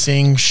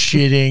 pissing,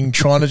 shitting,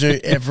 trying to do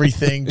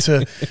everything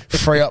to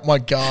free up my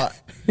gut.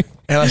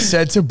 And I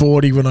said to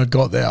Bordy when I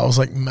got there, I was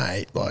like,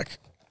 mate, like,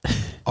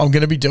 I'm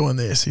going to be doing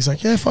this. He's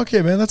like, yeah, fuck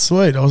yeah, man. That's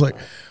sweet. I was like,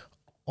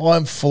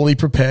 I'm fully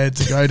prepared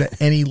to go to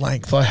any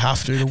length I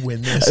have to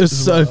win this. It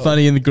was so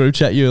funny in the group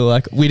chat. You were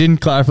like, we didn't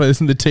clarify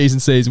this in the T's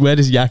and C's. Where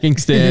does yakking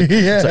stand?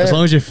 So as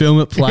long as you film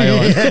it, play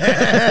on.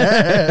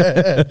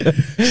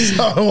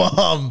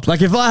 So,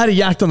 like if I had a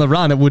yacked on the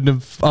run, I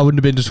wouldn't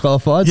have been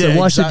disqualified. So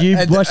why should you?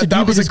 Why should that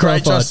you be was a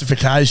great disqualified?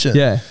 justification.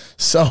 Yeah.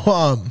 So,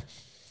 I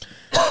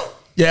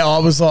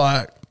was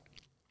like,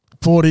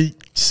 40,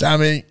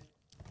 Sammy,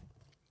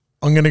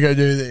 I'm going to go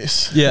do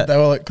this. Yeah. They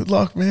were like, good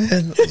luck, man.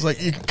 I was like,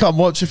 you can come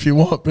watch if you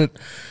want, but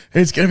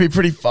it's going to be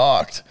pretty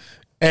fucked.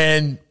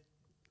 And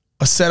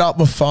I set up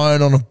my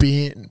phone on a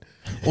bin.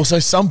 Also,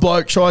 some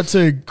bloke tried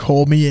to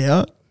call me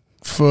out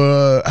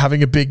for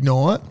having a big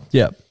night.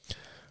 Yeah.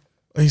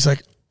 He's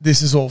like,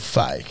 this is all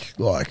fake.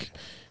 Like,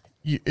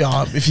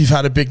 if you've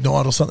had a big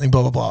night or something,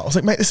 blah, blah, blah. I was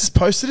like, mate, this is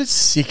posted at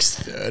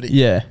 6:30.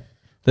 Yeah.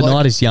 The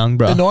night is young,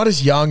 bro. The night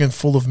is young and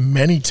full of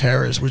many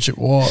terrors, which it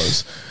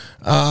was.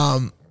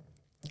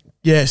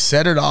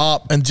 Set it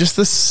up, and just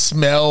the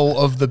smell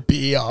of the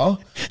beer.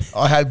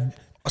 I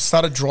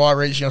started dry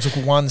reaching. I took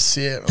one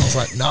sip, and I was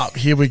like, "Nah,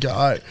 here we go."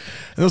 And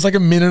it was like a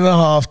minute and a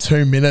half,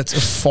 2 minutes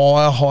of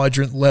fire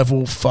hydrant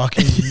level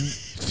fucking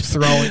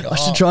throwing. I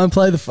should try and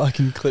play the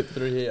fucking clip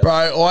through here,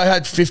 bro. I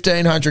had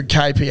 1500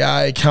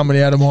 kPa coming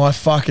out of my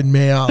fucking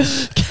mouth.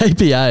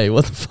 kPa?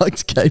 What the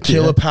fuck's kPa?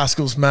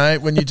 Kilopascals, mate.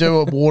 When you do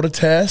a water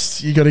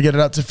test, you got to get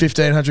it up to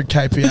 1500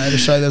 kPa to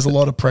show there's a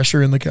lot of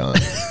pressure in the car.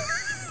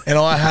 And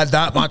I had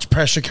that much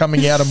pressure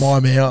coming out of my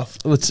mouth.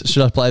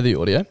 Should I play the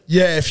audio?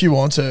 Yeah, if you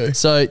want to.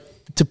 So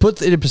to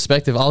put it in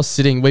perspective,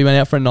 we went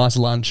out for a nice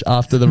lunch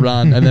after the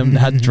run and then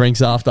had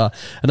drinks after.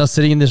 And I was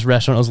sitting in this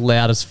restaurant. It was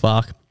loud as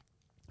fuck.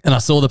 And I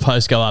saw the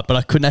post go up, but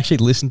I couldn't actually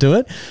listen to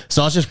it.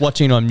 So I was just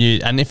watching it on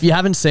mute. And if you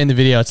haven't seen the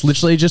video, it's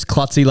literally just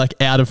Klutzy like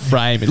out of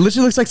frame. It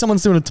literally looks like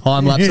someone's doing a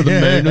time lapse of the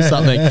moon or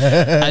something.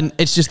 And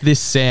it's just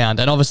this sound.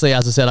 And obviously,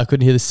 as I said, I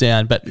couldn't hear the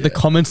sound. But the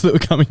comments that were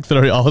coming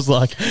through, I was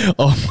like,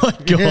 oh my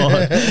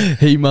God,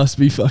 he must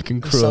be fucking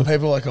cruel. Some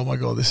people are like, oh my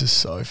God, this is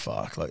so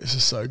fucked. Like, this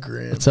is so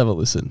grim. Let's have a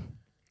listen.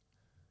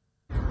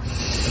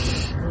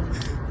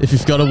 If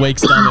you've got a weak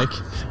stomach,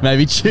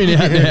 maybe tune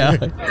out now.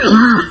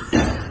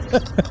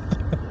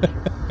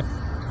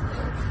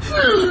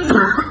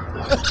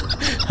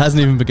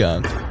 Hasn't even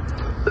begun. I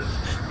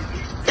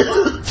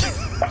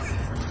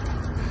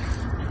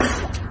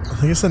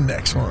think it's the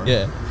next one.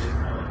 Yeah.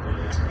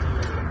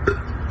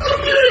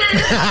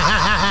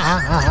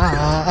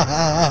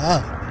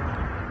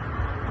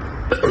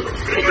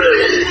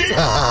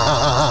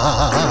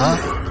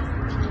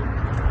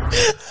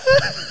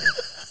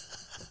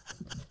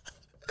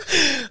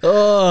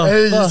 Oh, and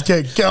it just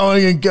kept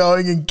going and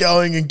going and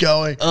going and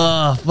going.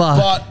 Oh, fuck.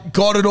 But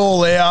got it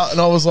all out, and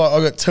I was like, I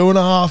got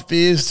 2.5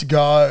 beers to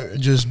go, and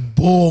just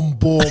boom,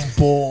 boom,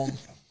 boom.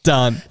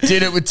 Done.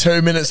 Did it with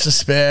 2 minutes to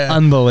spare.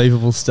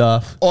 Unbelievable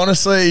stuff.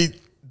 Honestly,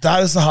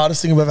 that is the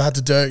hardest thing I've ever had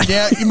to do.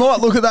 Now, you might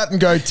look at that and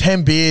go,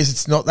 10 beers,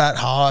 it's not that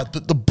hard.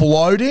 But the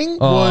bloating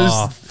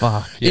was...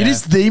 fuck. Yeah. It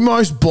is the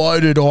most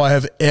bloated I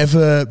have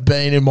ever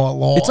been in my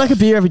life. It's like a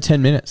beer every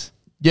 10 minutes.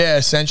 Yeah,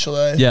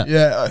 essentially. Yeah.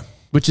 Yeah.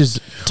 Which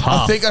is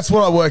tough. I think that's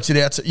what I worked it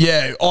out to.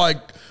 Yeah, I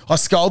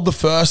sculled the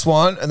first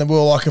one, and then we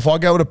were like, if I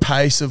go at a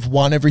pace of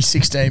one every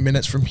 16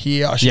 minutes from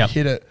here, I should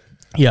hit it.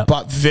 Yeah.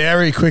 But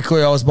very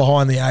quickly, I was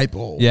behind the 8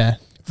 ball. Yeah.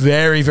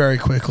 Very, very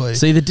quickly.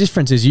 See, the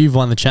difference is you've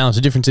won the challenge.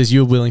 The difference is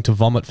you were willing to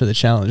vomit for the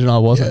challenge, and I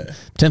wasn't. Yeah.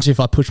 Potentially,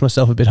 if I pushed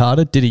myself a bit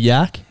harder, did a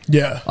yak,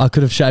 Yeah. I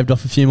could have shaved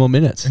off a few more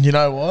minutes. And you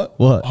know what?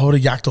 What? I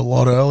would have yacked a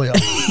lot earlier.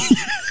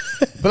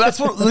 But that's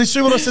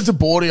literally what I said to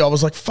Bordy. I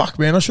was like, fuck,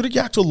 man, I should have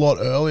yacked a lot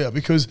earlier,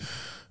 because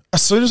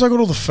as soon as I got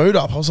all the food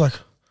up, I was like,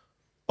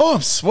 oh,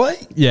 I'm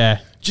sweet. Yeah.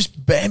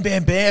 Just bam,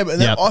 bam, bam.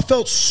 And then I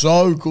felt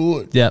so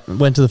good. Yeah.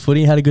 Went to the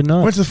footy, had a good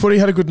night. Went to the footy,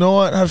 had a good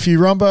night, had a few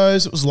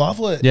rumbos. It was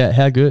lovely. Yeah,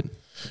 how good?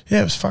 Yeah,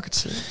 it was fucking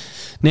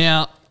sick.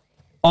 Now,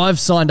 I've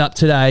signed up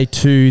today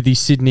to the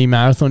Sydney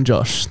Marathon,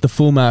 Josh, the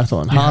full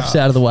marathon. Half's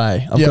out of the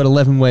way. I've got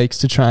 11 weeks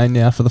to train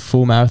now for the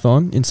full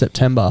marathon in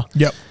September.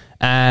 Yep.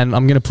 And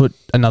I'm going to put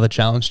another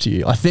challenge to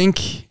you. I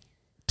think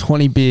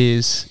 20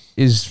 beers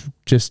is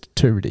just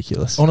too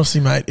ridiculous. Honestly,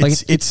 mate, Like,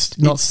 it's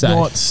not safe.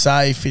 not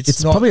safe.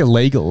 It's not, probably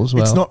illegal as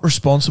well. It's not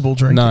responsible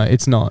drinking. No,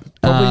 it's not.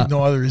 Probably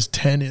neither is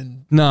 10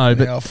 in. No, in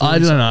but our I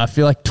 40s. don't know. I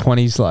feel like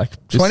 20's like...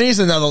 just- 20 is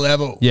another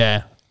level.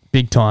 Yeah,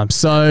 big time.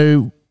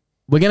 So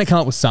we're going to come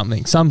up with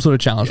something, some sort of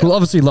challenge. Yeah. We'll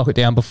obviously lock it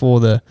down before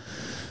the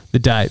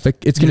date, but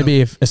it's going to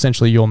be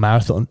essentially your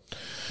marathon.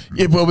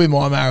 It will be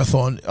my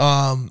marathon.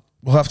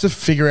 We'll have to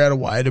figure out a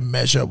way to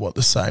measure what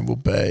the same will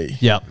be.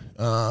 Yep.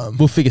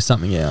 We'll figure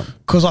something out.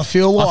 Because I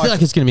feel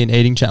like it's going to be an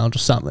eating challenge or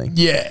something.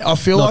 yeah, I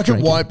feel Not like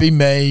drinking. it won't be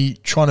me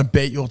trying to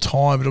beat your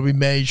time. It'll be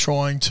me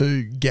trying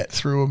to get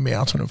through a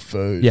mountain of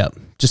food. Yep.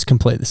 Just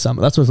complete the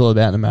summer. That's what it's all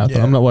about in a marathon.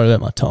 Yeah. I'm not worried about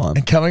my time.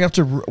 And coming up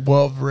to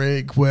World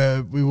Rig,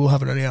 where we will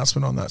have an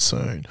announcement on that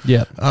soon.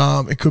 Yep.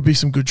 It could be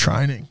some good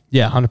training.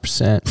 Yeah,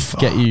 100%.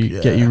 Get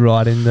yeah. you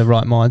right in the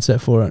right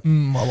mindset for it.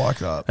 I like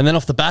that. And then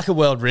off the back of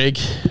World Rig,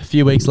 a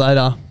few weeks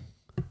later,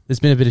 there's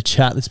been a bit of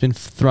chat that's been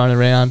thrown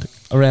around.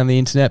 around the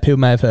internet. People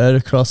may have heard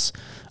across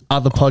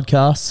other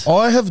podcasts.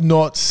 I have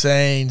not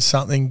seen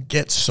something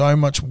get so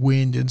much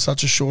wind in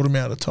such a short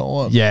amount of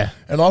time. Yeah.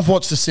 And I've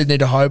watched the Sydney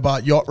to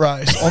Hobart yacht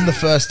race on the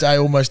first day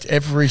almost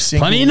every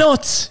single Plenty of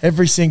knots.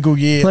 Every single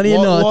year. Plenty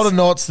of knots. A lot of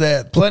knots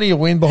there. Plenty of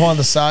wind behind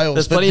the sails.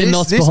 There's But plenty of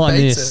knots behind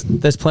this.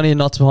 There's plenty of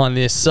knots behind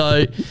this.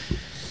 So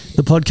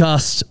the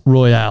podcast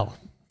Royale.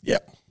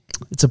 Yep.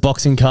 It's a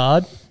boxing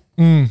card.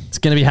 It's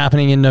going to be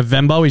happening in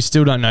November. We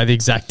still don't know the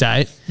exact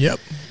date. Yep.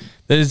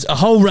 There's a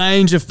whole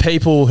range of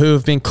people who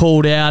have been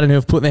called out and who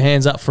have put their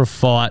hands up for a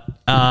fight.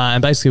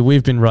 And basically,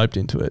 we've been roped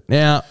into it.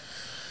 Now,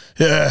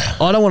 Yeah.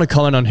 I don't want to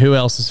comment on who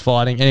else is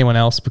fighting, anyone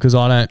else, because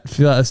I don't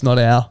feel like it's not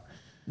our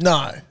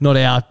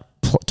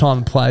time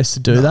and place to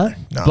do that.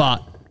 no.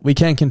 But we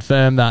can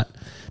confirm that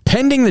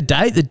pending the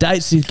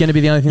date's going to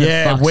be the only thing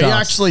that fucks we us.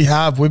 actually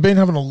have. We've been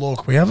having a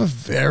look. We have a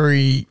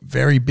very,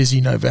 very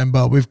busy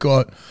November. We've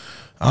got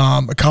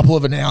a couple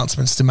of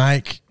announcements to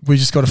make. We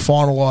just got to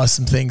finalise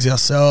some things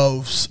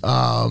ourselves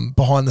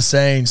behind the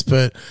scenes,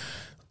 but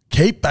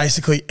keep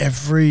basically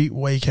every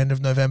weekend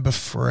of November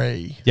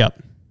free.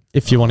 Yep.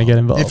 If you want to get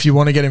involved. If you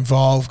want to get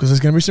involved, because there's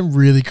going to be some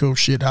really cool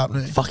shit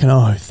happening. Fucking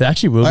oath. There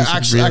actually will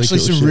be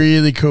some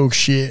really cool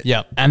shit.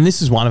 Yep. And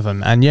this is one of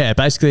them. And yeah,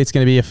 basically it's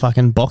going to be a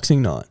fucking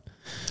boxing night.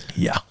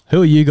 Yeah.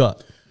 Who you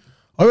got?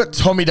 I got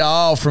Tommy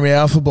Dahl from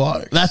Alpha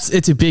Blokes.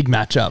 It's a big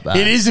matchup.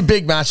 It is a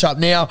big matchup.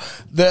 Now,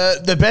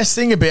 the best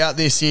thing about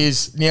this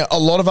is, a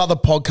lot of other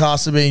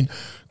podcasts have been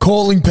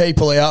calling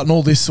people out and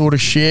all this sort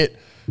of shit.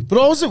 But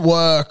I was at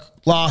work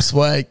last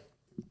week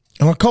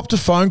and I copped a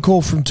phone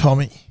call from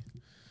Tommy.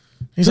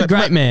 He's a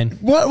great man.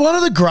 One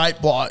of the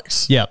great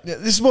blokes. Yep.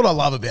 This is what I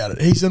love about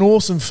it. He's an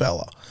awesome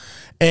fella.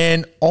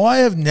 And I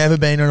have never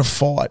been in a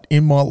fight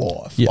in my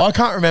life. Yep. I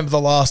can't remember the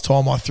last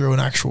time I threw an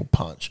actual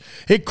punch.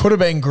 It could have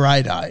been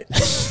grade 8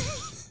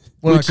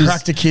 when I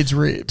cracked a kid's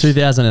ribs.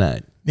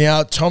 2008.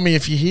 Now, Tommy,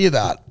 if you hear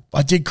that,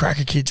 I did crack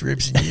a kid's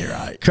ribs in year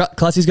 8.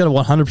 Classy's got a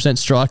 100%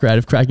 strike rate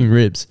of cracking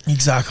ribs.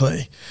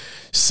 Exactly.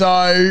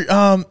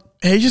 So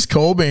he just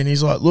called me and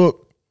he's like, look,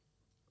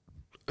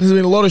 there's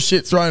been a lot of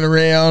shit thrown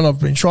around. I've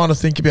been trying to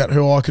think about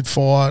who I could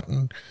fight.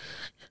 And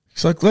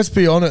he's like, let's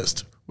be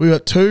honest. We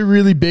got 2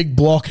 really big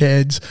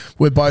blockheads.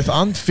 We're both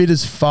unfit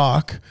as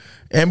fuck.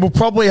 And we'll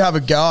probably have a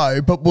go,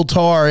 but we'll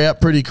tire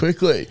out pretty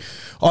quickly.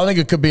 I think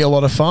it could be a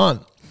lot of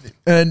fun.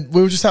 And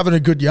we were just having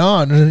a good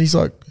yarn. And then he's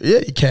like,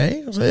 yeah, you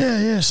can. I was like,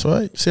 yeah,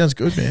 sweet. Sounds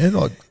good, man.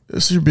 Like,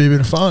 this should be a bit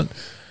of fun.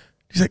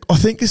 He's like, I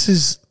think this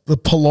is the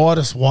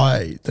politest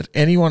way that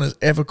anyone has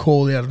ever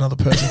called out another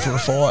person for a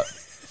fight.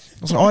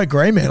 I was like, I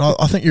agree, man.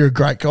 I think you're a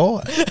great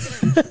guy.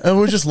 And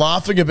we were just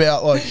laughing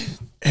about, like,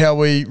 how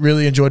we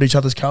really enjoyed each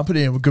other's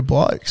company and we're good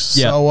blokes.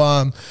 Yeah.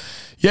 So,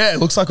 it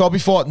looks like I'll be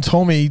fighting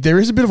Tommy. There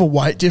is a bit of a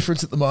weight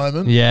difference at the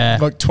moment. Yeah.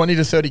 Like 20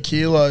 to 30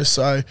 kilos.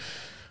 So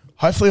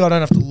hopefully I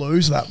don't have to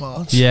lose that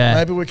much. Yeah.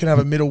 Maybe we can have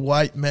a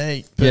middleweight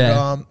meet. But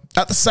Yeah.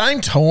 At the same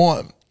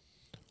time,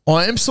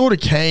 I am sort of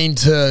keen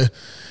to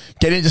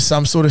get into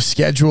some sort of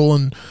schedule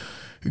and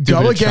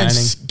go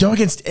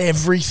against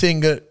everything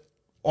that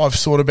I've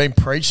sort of been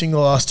preaching the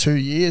last 2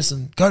 years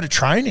and go to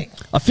training.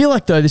 I feel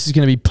like, though, this is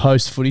going to be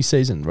post-footy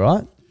season,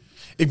 right?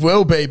 It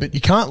will be, but you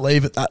can't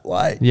leave it that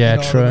late. Yeah, you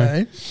know true. what I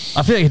mean?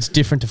 I feel like it's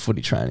different to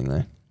footy training,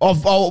 though.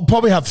 I'll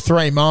probably have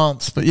 3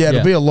 months, but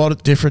it'll be a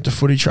lot different to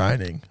footy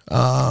training.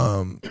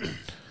 I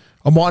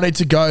might need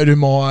to go to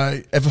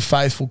my ever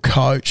faithful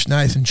coach,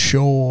 Nathan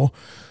Shaw,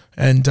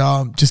 and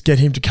just get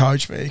him to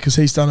coach me because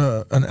he's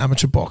done an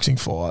amateur boxing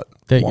fight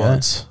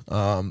once,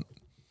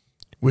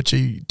 which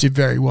he did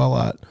very well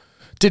at.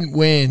 Didn't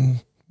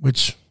win,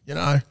 which,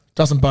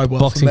 doesn't bode well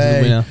Boxing's for me.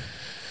 the winner.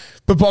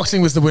 But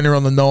boxing was the winner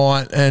on the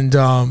night. And,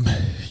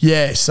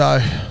 so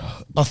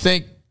I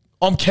think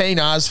I'm keen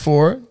as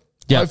for it.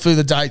 Yep. Hopefully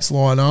the dates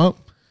line up.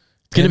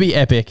 It's going to be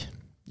epic.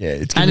 Yeah,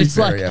 it's going to be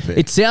very epic.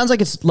 It sounds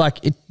like it's like,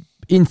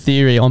 in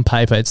theory, on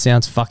paper, it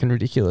sounds fucking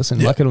ridiculous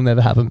and like it'll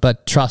never happen.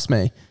 But trust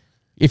me,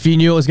 if you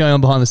knew what was going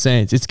on behind the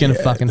scenes, it's going to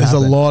fucking happen. There's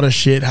a lot of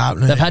shit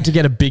happening. They've had to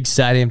get a big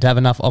stadium to have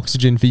enough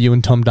oxygen for you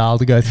and Tom Dahl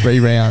to go 3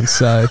 rounds.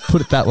 So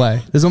put it that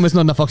way. There's almost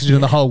not enough oxygen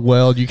in the whole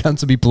world. You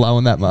can't be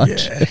blowing that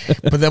much. Yeah.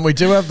 But then we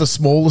do have the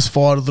smallest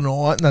fight of the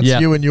night, and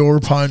that's you and your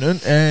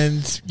opponent,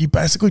 and you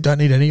basically don't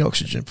need any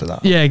oxygen for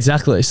that. Yeah,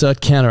 exactly. So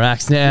it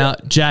counteracts. Now,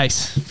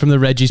 Jace from the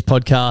Reggie's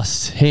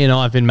podcast, he and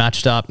I have been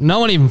matched up. No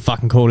one even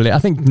fucking called it out. I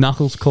think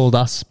Knuckles called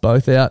us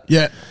both out.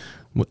 Yeah.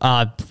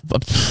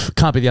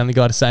 Can't be the only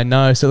guy to say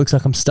no, so it looks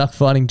like I'm stuck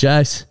fighting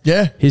Jace.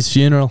 Yeah. His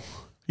funeral.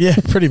 Yeah,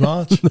 pretty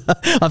much.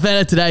 I found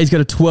out today he's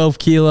got a 12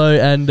 kilo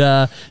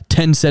and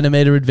 10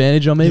 centimetre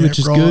advantage on me, which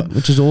is good,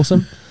 which is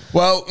awesome.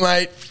 Well,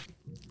 mate,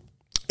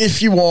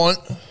 if you want,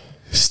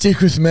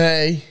 stick with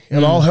me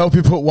and I'll help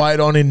you put weight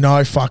on in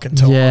no fucking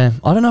time. Yeah,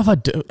 I don't know if I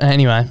do.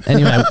 Anyway,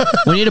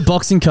 we need a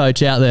boxing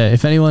coach out there.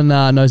 If anyone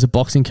knows a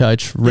boxing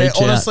coach, reach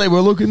out. Honestly,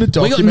 we're looking to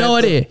document. We got no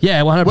idea.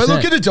 Yeah, 100%. We're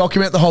looking to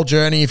document the whole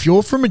journey. If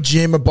you're from a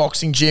gym, a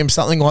boxing gym,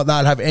 something like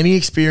that, have any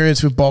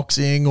experience with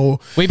boxing or...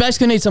 We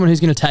basically need someone who's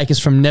going to take us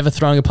from never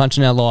throwing a punch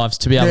in our lives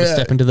to be able to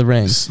step into the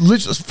ring.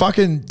 Literally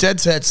fucking dead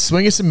set,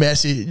 swing us a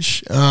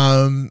message.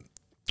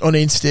 on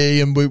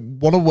Insta, and we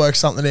want to work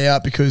something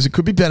out because it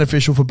could be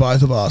beneficial for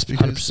both of us.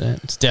 Because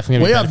 100%. It's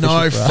definitely we gonna be have no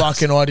beneficial for us.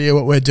 fucking idea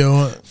what we're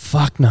doing.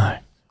 Fuck no.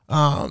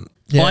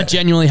 Yeah. I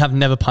genuinely have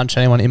never punched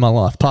anyone in my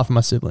life, apart from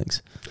my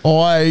siblings.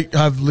 I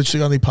have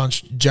literally only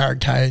punched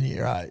Jared Kay in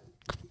year 8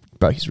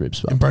 Broke his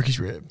ribs, bro. and broke his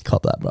rib.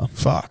 Cop that, bro.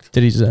 Fucked.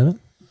 Did he deserve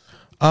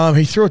it?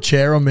 He threw a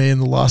chair on me in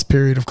the last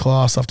period of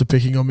class after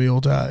picking on me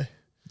all day.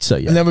 So,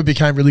 yeah. And then we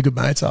became really good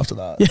mates after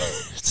that. Yeah,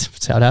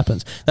 that's how it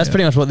happens. That's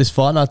pretty much what this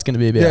fight night's going to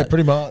be about. Yeah,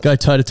 pretty much. Go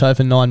toe-to-toe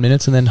for 9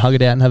 minutes and then hug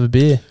it out and have a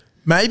beer.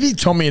 Maybe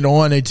Tommy and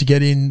I need to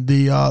get in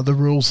the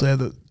rules there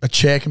that a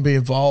chair can be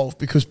involved,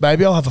 because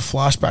maybe I'll have a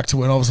flashback to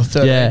when I was a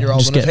 13-year-old.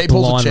 just And if get he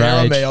pulls a blind chair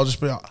on rage. me, I'll just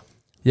be like,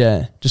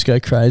 Yeah, just go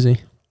crazy.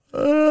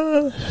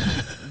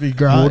 be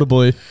great. Water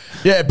boy.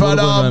 Yeah, but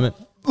Water boy moment.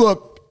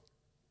 look,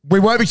 we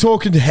won't be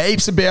talking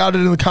heaps about it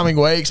in the coming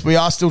weeks. We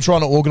are still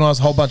trying to organise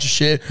a whole bunch of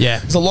shit. Yeah.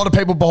 There's a lot of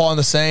people behind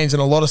the scenes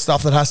and a lot of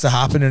stuff that has to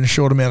happen in a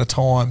short amount of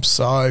time.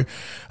 So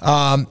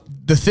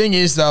the thing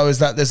is, though, is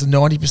that there's a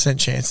 90%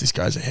 chance this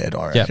goes ahead,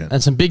 I Yeah, reckon.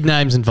 and some big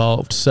names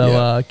involved. So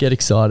Yeah. get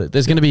excited.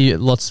 There's going to be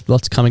lots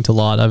coming to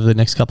light over the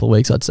next couple of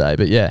weeks, I'd say.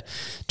 But yeah,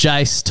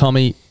 Jace,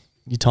 Tommy,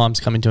 your time's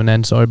coming to an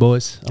end. Sorry,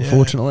 boys.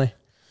 Unfortunately.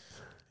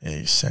 Yeah,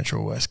 you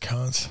Central West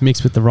cunts.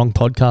 Mixed with the wrong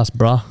podcast,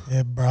 bruh.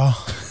 Yeah, bro.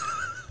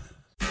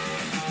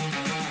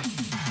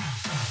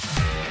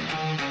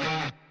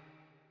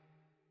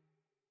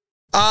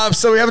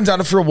 So we haven't done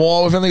it for a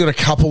while. We've only got a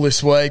couple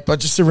this week, but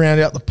just to round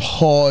out the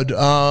pod,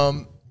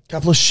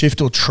 couple of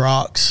shift or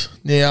trucks.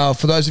 Now,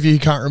 for those of you who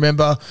can't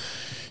remember,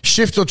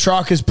 shift or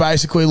truck is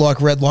basically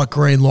like red light,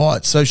 green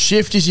light. So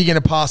shift is you're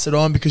going to pass it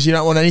on because you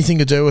don't want anything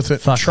to do with it.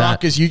 Fuck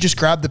Truck that. is you just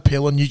grab the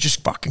pill and you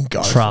just fucking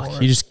go Truck. for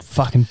it. You just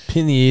fucking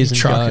pin the ears and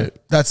Truck go.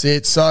 it. That's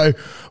it. So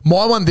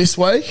my one this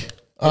week,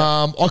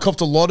 I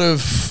copped a lot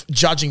of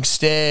judging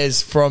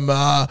stares from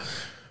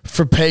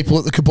people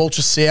at the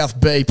Caboolture South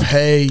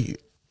BP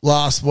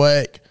last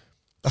week.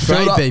 I Great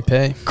filled up-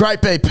 BP. Great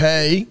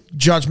BP,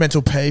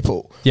 judgmental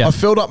people. Yeah. I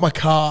filled up my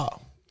car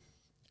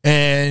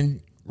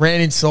and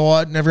ran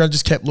inside and everyone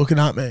just kept looking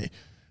at me.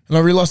 And I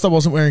realised I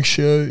wasn't wearing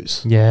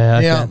shoes. Yeah,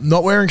 okay. Now,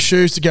 not wearing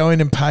shoes to go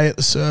in and pay at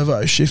the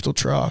servo, shift or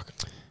truck.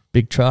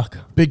 Big truck.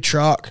 Big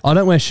truck. I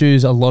don't wear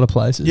shoes a lot of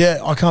places. Yeah,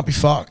 I can't be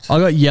fucked. I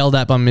got yelled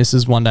at by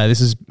missus one day.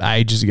 This is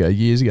ages ago,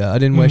 years ago. I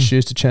didn't wear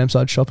shoes to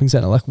Chermside Shopping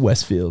Centre like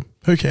Westfield.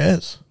 Who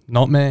cares?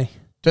 Not me.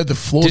 Dude, the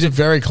floors Did are it-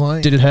 very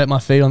clean. Did it hurt my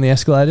feet on the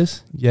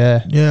escalators?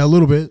 Yeah. Yeah, a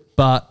little bit.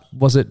 But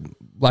was it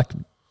like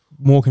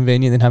more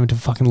convenient than having to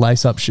fucking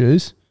lace up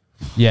shoes?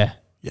 Yeah.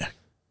 Yeah,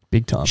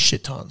 Big time.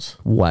 shit tons.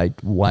 Way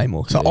more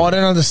So convenient. I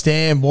don't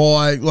understand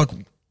why, like,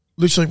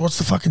 literally, what's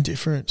the fucking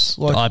difference?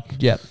 Like,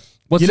 Yeah.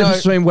 What's You the know-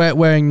 difference between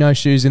wearing no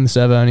shoes in the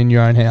servo and in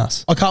your own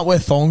house? I can't wear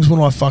thongs when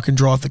I fucking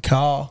drive the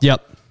car.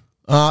 Yep.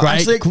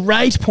 Actually,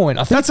 Great point.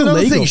 I think that's it's another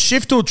illegal. thing.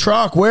 Shift or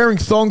truck, wearing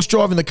thongs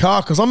driving the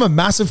car, because I'm a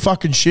massive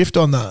fucking shift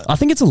on that. I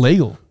think it's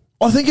illegal.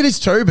 I think it is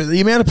too, but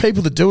the amount of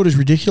people that do it is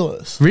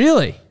ridiculous.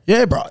 Really?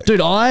 Yeah, bro.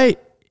 Dude, I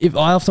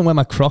often wear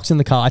my Crocs in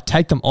the car, I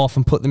take them off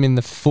and put them in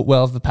the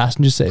footwell of the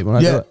passenger seat when I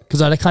Yeah. do it.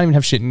 Because I can't even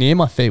have shit near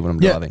my feet when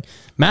I'm Yeah. driving.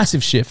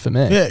 Massive shift for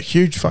me. Yeah,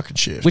 huge fucking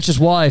shift. Which is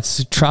why it's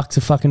a truck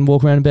to fucking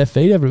walk around in bare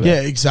feet everywhere.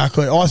 Yeah,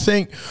 exactly. I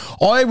think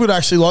I would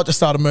actually like to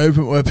start a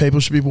movement where people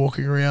should be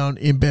walking around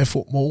in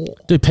barefoot more.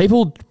 Dude,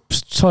 people,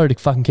 sorry to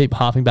fucking keep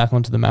harping back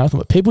onto the marathon,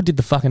 but people did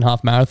the fucking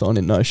half marathon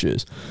in no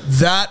shoes.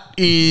 That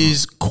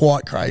is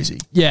quite crazy.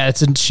 Yeah,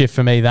 it's a shift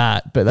for me,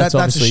 but that's That's a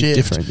obviously shift.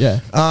 different. Yeah.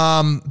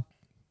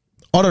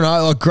 I don't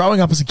know. Like growing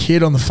up as a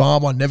kid on the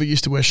farm, I never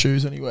used to wear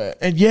shoes anywhere.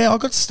 And yeah, I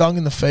got stung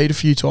in the feet a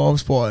few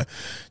times by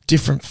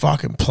different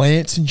fucking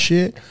plants and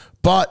shit.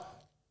 But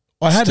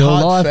I had Still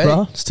hard alive, feet.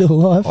 bro. Still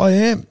alive. I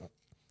am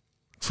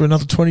for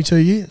another 22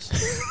 years.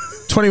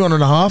 21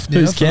 and a half now.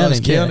 Who's for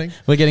those counting? Yeah.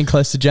 We're getting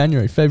close to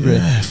January, February.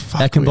 Yeah,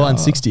 fuck, Our combined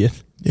we are.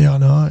 60th. Yeah, I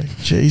know.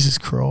 Jesus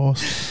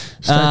Christ.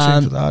 Stay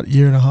tuned for that.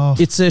 Year and a half.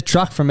 It's a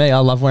truck for me. I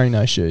love wearing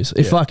no shoes.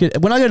 If Yeah. I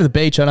could, when I go to the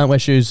beach, I don't wear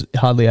shoes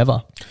hardly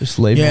ever. Just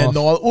leave yeah, them off.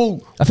 no.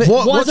 Well, I think-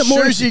 what why what is it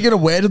more- shoes are you going to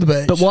wear to the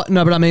beach? But what?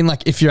 No, but I mean,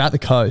 like, if you're at the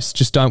coast,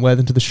 just don't wear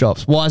them to the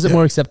shops. Why is it Yeah.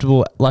 more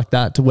acceptable like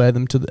that to wear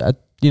them to the?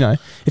 You know,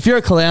 if you're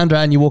a Caloundra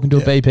and you walk into a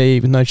Yeah.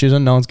 BP with no shoes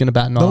on, no one's going to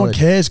bat an No one eyelid.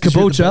 cares 'cause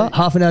you're at the Caboolture, beach.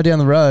 half an hour down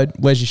the road,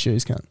 where's your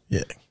shoes, cunt?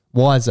 Yeah.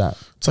 Why is that?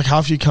 It's like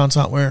half you cunts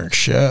aren't wearing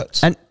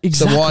shirts. And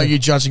So why are exactly. you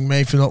judging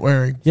me for not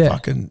wearing Yeah.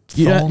 fucking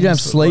You don't have thongs at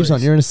sleeves on.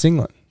 least? You're in a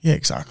singlet. Yeah,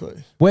 exactly.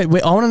 I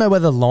want to know where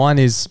the line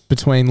is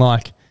between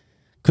like,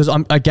 because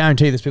I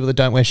guarantee there's people that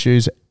don't wear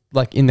shoes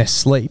like in their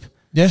sleep.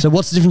 Yeah. So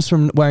what's the difference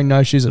from wearing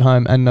no shoes at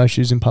home and no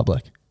shoes in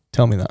public?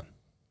 Tell me that.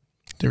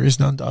 There is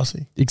none,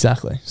 Darcy.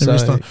 Exactly. There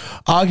is so none.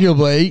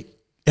 Arguably,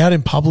 out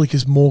in public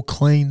is more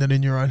clean than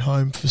in your own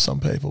home for some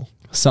people.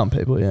 some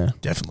people, yeah.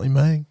 Definitely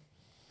me.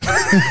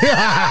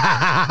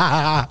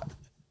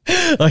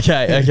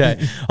 Okay.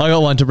 I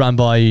got one to run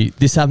by you.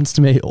 This happens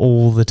to me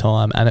all the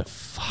time, and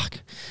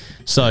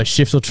So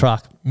shift or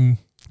truck.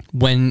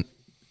 When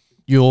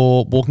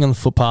you're walking on the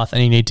footpath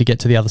and you need to get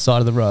to the other side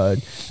of the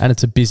road, and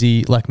it's a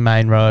busy like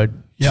main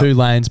road, Yep. 2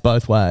 lanes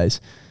both ways.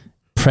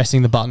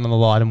 pressing the button on the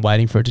light and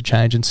waiting for it to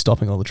change and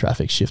stopping all the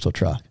traffic, shift or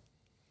truck.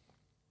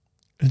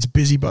 It's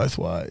busy both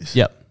ways.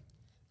 Yep.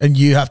 And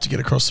you have to get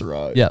across the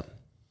road. Yep.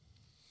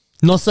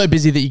 Not so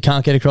busy that you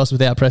can't get across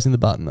without pressing the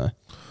button though.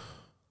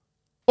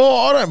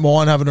 Oh, I don't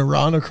mind having a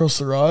run across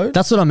the road.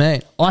 That's what I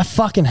mean. I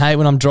fucking hate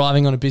when I'm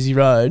driving on a busy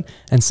road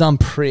and some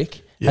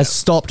prick has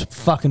stopped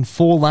fucking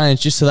 4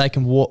 lanes just so they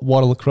can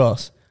waddle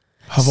across.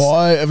 Have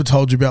I ever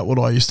told you about what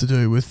I used to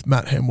do with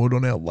Matt Hemwood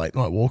on our late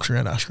night walks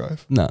around Ashgrove?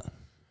 No.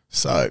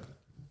 So,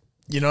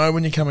 you know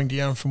when you're coming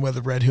down from where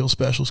the Red Hill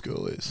Special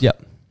School is?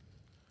 Yep.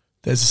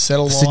 There's a set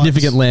of lines.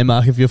 Significant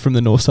landmark if you're from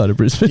the north side of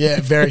Brisbane. Yeah,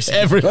 very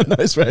significant. Everyone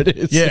knows where it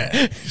is.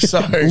 Yeah.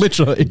 So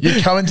literally.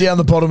 You're coming down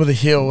the bottom of the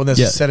hill and there's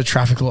a set of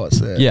traffic lights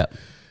there. Yeah.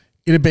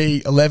 It'd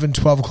be 11,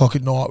 12 o'clock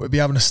at night. We'd be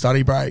having a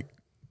study break,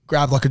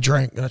 grab like a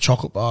drink and a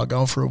chocolate bar,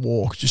 going for a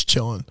walk, just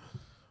chilling.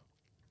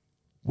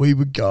 We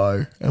would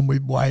go and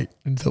we'd wait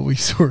until we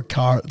saw a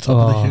car at the top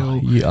of the hill.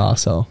 You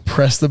arsehole.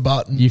 Press the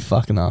button. You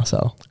fucking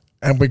arsehole.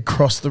 And we'd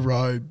cross the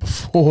road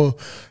before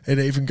it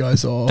even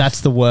goes off.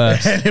 That's the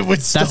worst. And it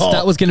would stop.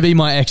 That was going to be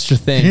my extra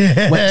thing.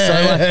 Yeah.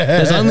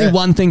 There's only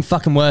one thing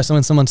fucking worse than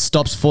when someone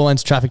stops 4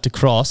 lanes of traffic to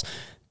cross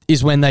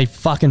is when they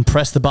fucking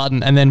press the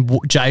button and then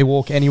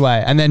jaywalk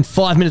anyway. And then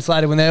 5 minutes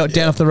later when they're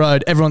down off the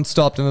road, everyone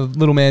stopped and the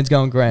little man's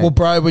going green. Well,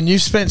 bro, when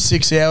you've spent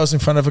 6 hours in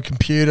front of a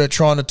computer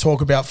trying to talk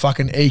about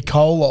fucking E.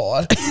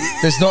 coli,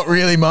 there's not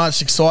really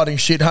much exciting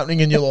shit happening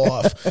in your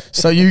life.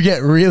 So you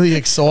get really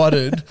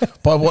excited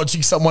by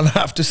watching someone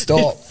have to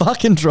stop. It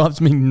fucking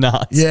drives me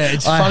nuts. Yeah,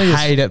 it's funny. I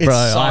hate it, bro.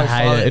 It's so I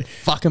hate funny. it. It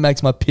fucking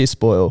makes my piss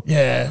boil.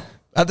 Yeah.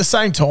 At the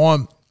same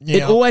time,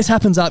 It always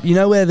happens up. You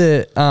know where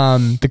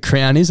the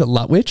Crown is at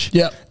Lutwich?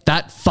 Yep.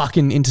 That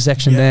fucking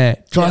intersection there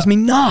drives me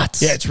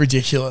nuts. Yeah, it's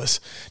ridiculous.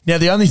 Now,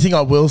 the only thing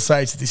I will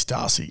say to this,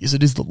 Darcy, is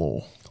it is the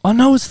law. I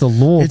know it's the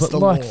law, It's but the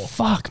like, law.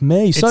 fuck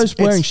me. So's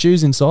wearing it's-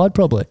 shoes inside,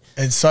 probably.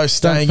 And so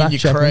staying in fact your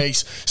check me.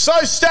 crease. So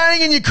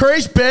staying in your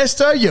crease,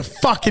 Besto, you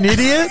fucking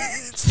idiot.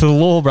 It's the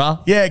law,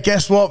 bruh. Yeah,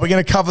 guess what? We're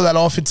going to cover that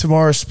off in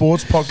tomorrow's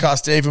sports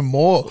podcast even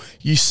more.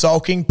 You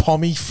sulking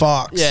pommy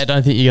fucks. Yeah, I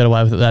don't think you got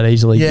away with it that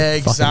easily. Yeah,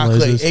 you fucking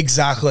losers.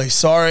 exactly.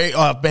 Sorry,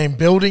 I've been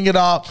building it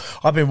up.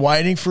 I've been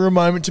waiting for a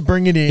moment to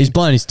bring it in. He's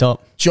blown his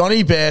top.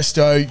 Johnny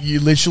Bairstow, you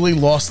literally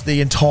lost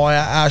the entire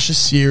Ashes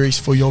series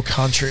for your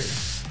country.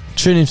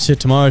 Tune in to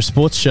tomorrow's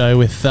sports show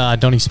with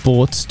Donny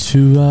Sports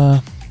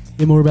to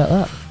hear more about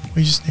that.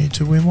 We just need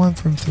to win 1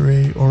 from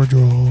 3 or a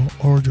draw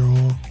or a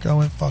draw.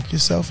 Go and fuck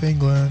yourself,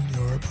 England.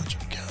 You're a bunch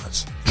of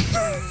cunts.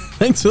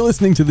 Thanks for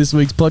listening to this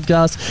week's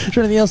podcast. Is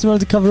there anything else you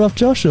wanted to cover off,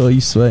 Josh, or are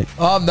you sweet?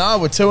 No,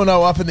 we're 2-0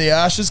 up in the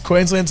Ashes.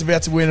 Queensland's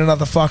about to win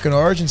another fucking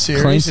Origin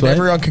series. Clean And sweep.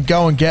 everyone can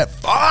go and get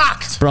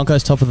fucked.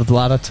 Broncos top of the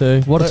ladder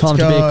too. What Let's a time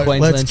to be go. a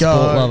Queensland Let's sport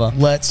go. lover.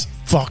 Let's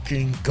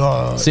fucking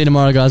go. See you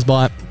tomorrow, guys.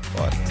 Bye.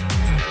 Bye.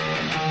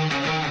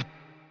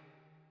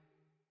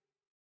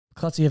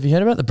 Clutzy, have you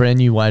heard about the brand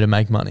new way to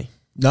make money?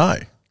 No.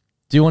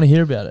 Do you want to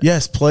hear about it?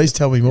 Yes, please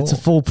tell me more. It's a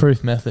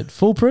foolproof method.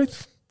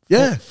 Foolproof?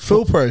 Yeah,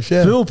 foolproof,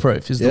 yeah.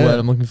 Foolproof is the Yeah. word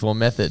I'm looking for,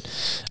 method.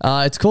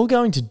 It's called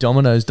going to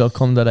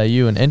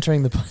dominoes.com.au and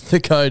entering the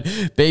code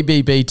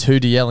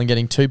BBB2DL and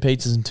getting 2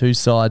 pizzas and 2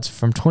 sides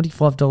from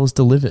 $25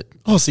 delivered.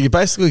 Oh, so you're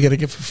basically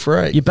getting it for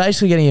free. You're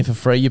basically getting it for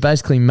free. You're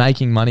basically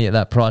making money at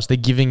that price. They're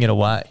giving it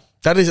away.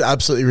 That is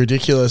absolutely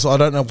ridiculous. I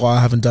don't know why I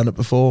haven't done it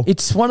before.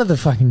 It's one of the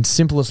fucking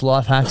simplest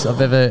life hacks I've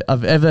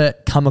ever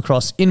come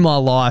across in my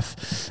life.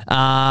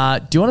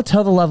 Do you want to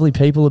tell the lovely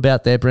people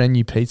about their brand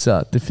new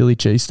pizza, the Philly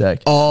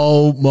cheesesteak?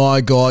 Oh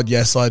my God,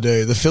 yes I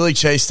do. The Philly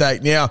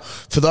cheesesteak. Now,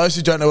 for those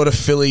who don't know what a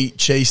Philly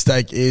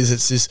cheesesteak is,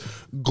 it's this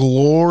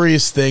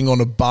glorious thing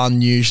on a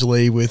bun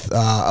usually with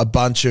a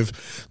bunch of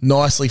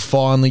nicely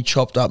finely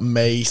chopped up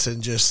meat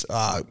and just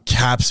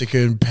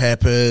capsicum,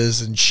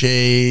 peppers and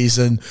cheese.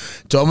 And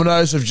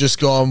Domino's have just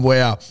gone,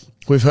 wow,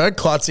 we've heard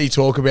Clutzy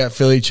talk about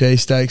Philly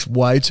cheesesteaks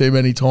way too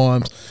many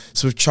times.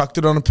 So we've chucked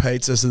it on a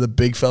pizza so the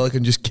big fella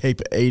can just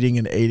keep eating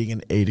and eating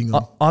and eating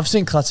them. I've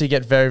seen Clutzy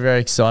get very, very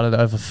excited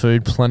over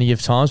food plenty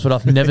of times, but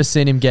I've never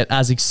seen him get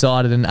as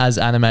excited and as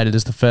animated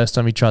as the first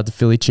time he tried the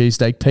Philly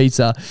cheesesteak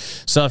pizza.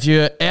 So if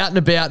you're out and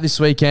about this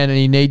weekend and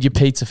you need your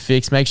pizza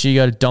fix, make sure you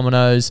go to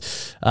Domino's.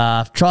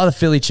 Try the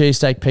Philly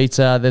cheesesteak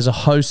pizza. There's a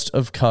host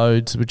of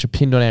codes which are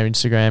pinned on our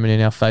Instagram and in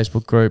our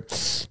Facebook group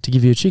to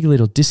give you a cheeky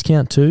little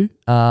discount too.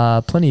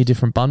 Plenty of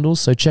different bundles,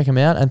 so check them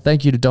out. And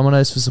thank you to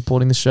Domino's for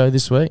supporting the show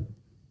this week.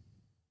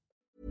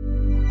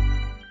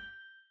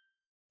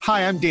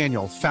 Hi, I'm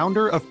Daniel,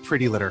 founder of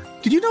Pretty Litter.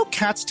 Did you know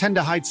cats tend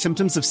to hide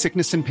symptoms of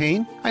sickness and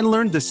pain? I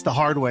learned this the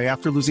hard way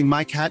after losing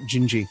my cat,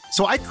 Gingy.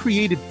 So I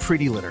created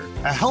Pretty Litter,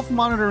 a health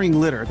monitoring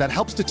litter that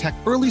helps detect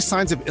early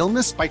signs of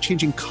illness by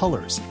changing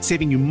colors,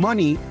 saving you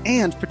money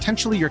and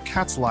potentially your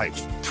cat's life.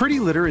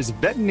 Pretty Litter is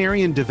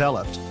veterinarian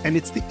developed, and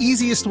it's the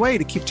easiest way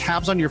to keep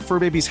tabs on your fur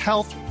baby's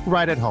health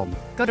right at home.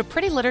 Go to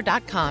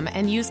prettylitter.com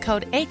and use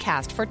code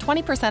ACAST for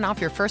 20% off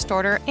your first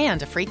order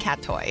and a free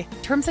cat toy.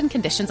 Terms and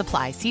conditions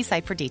apply. See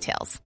site for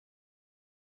details.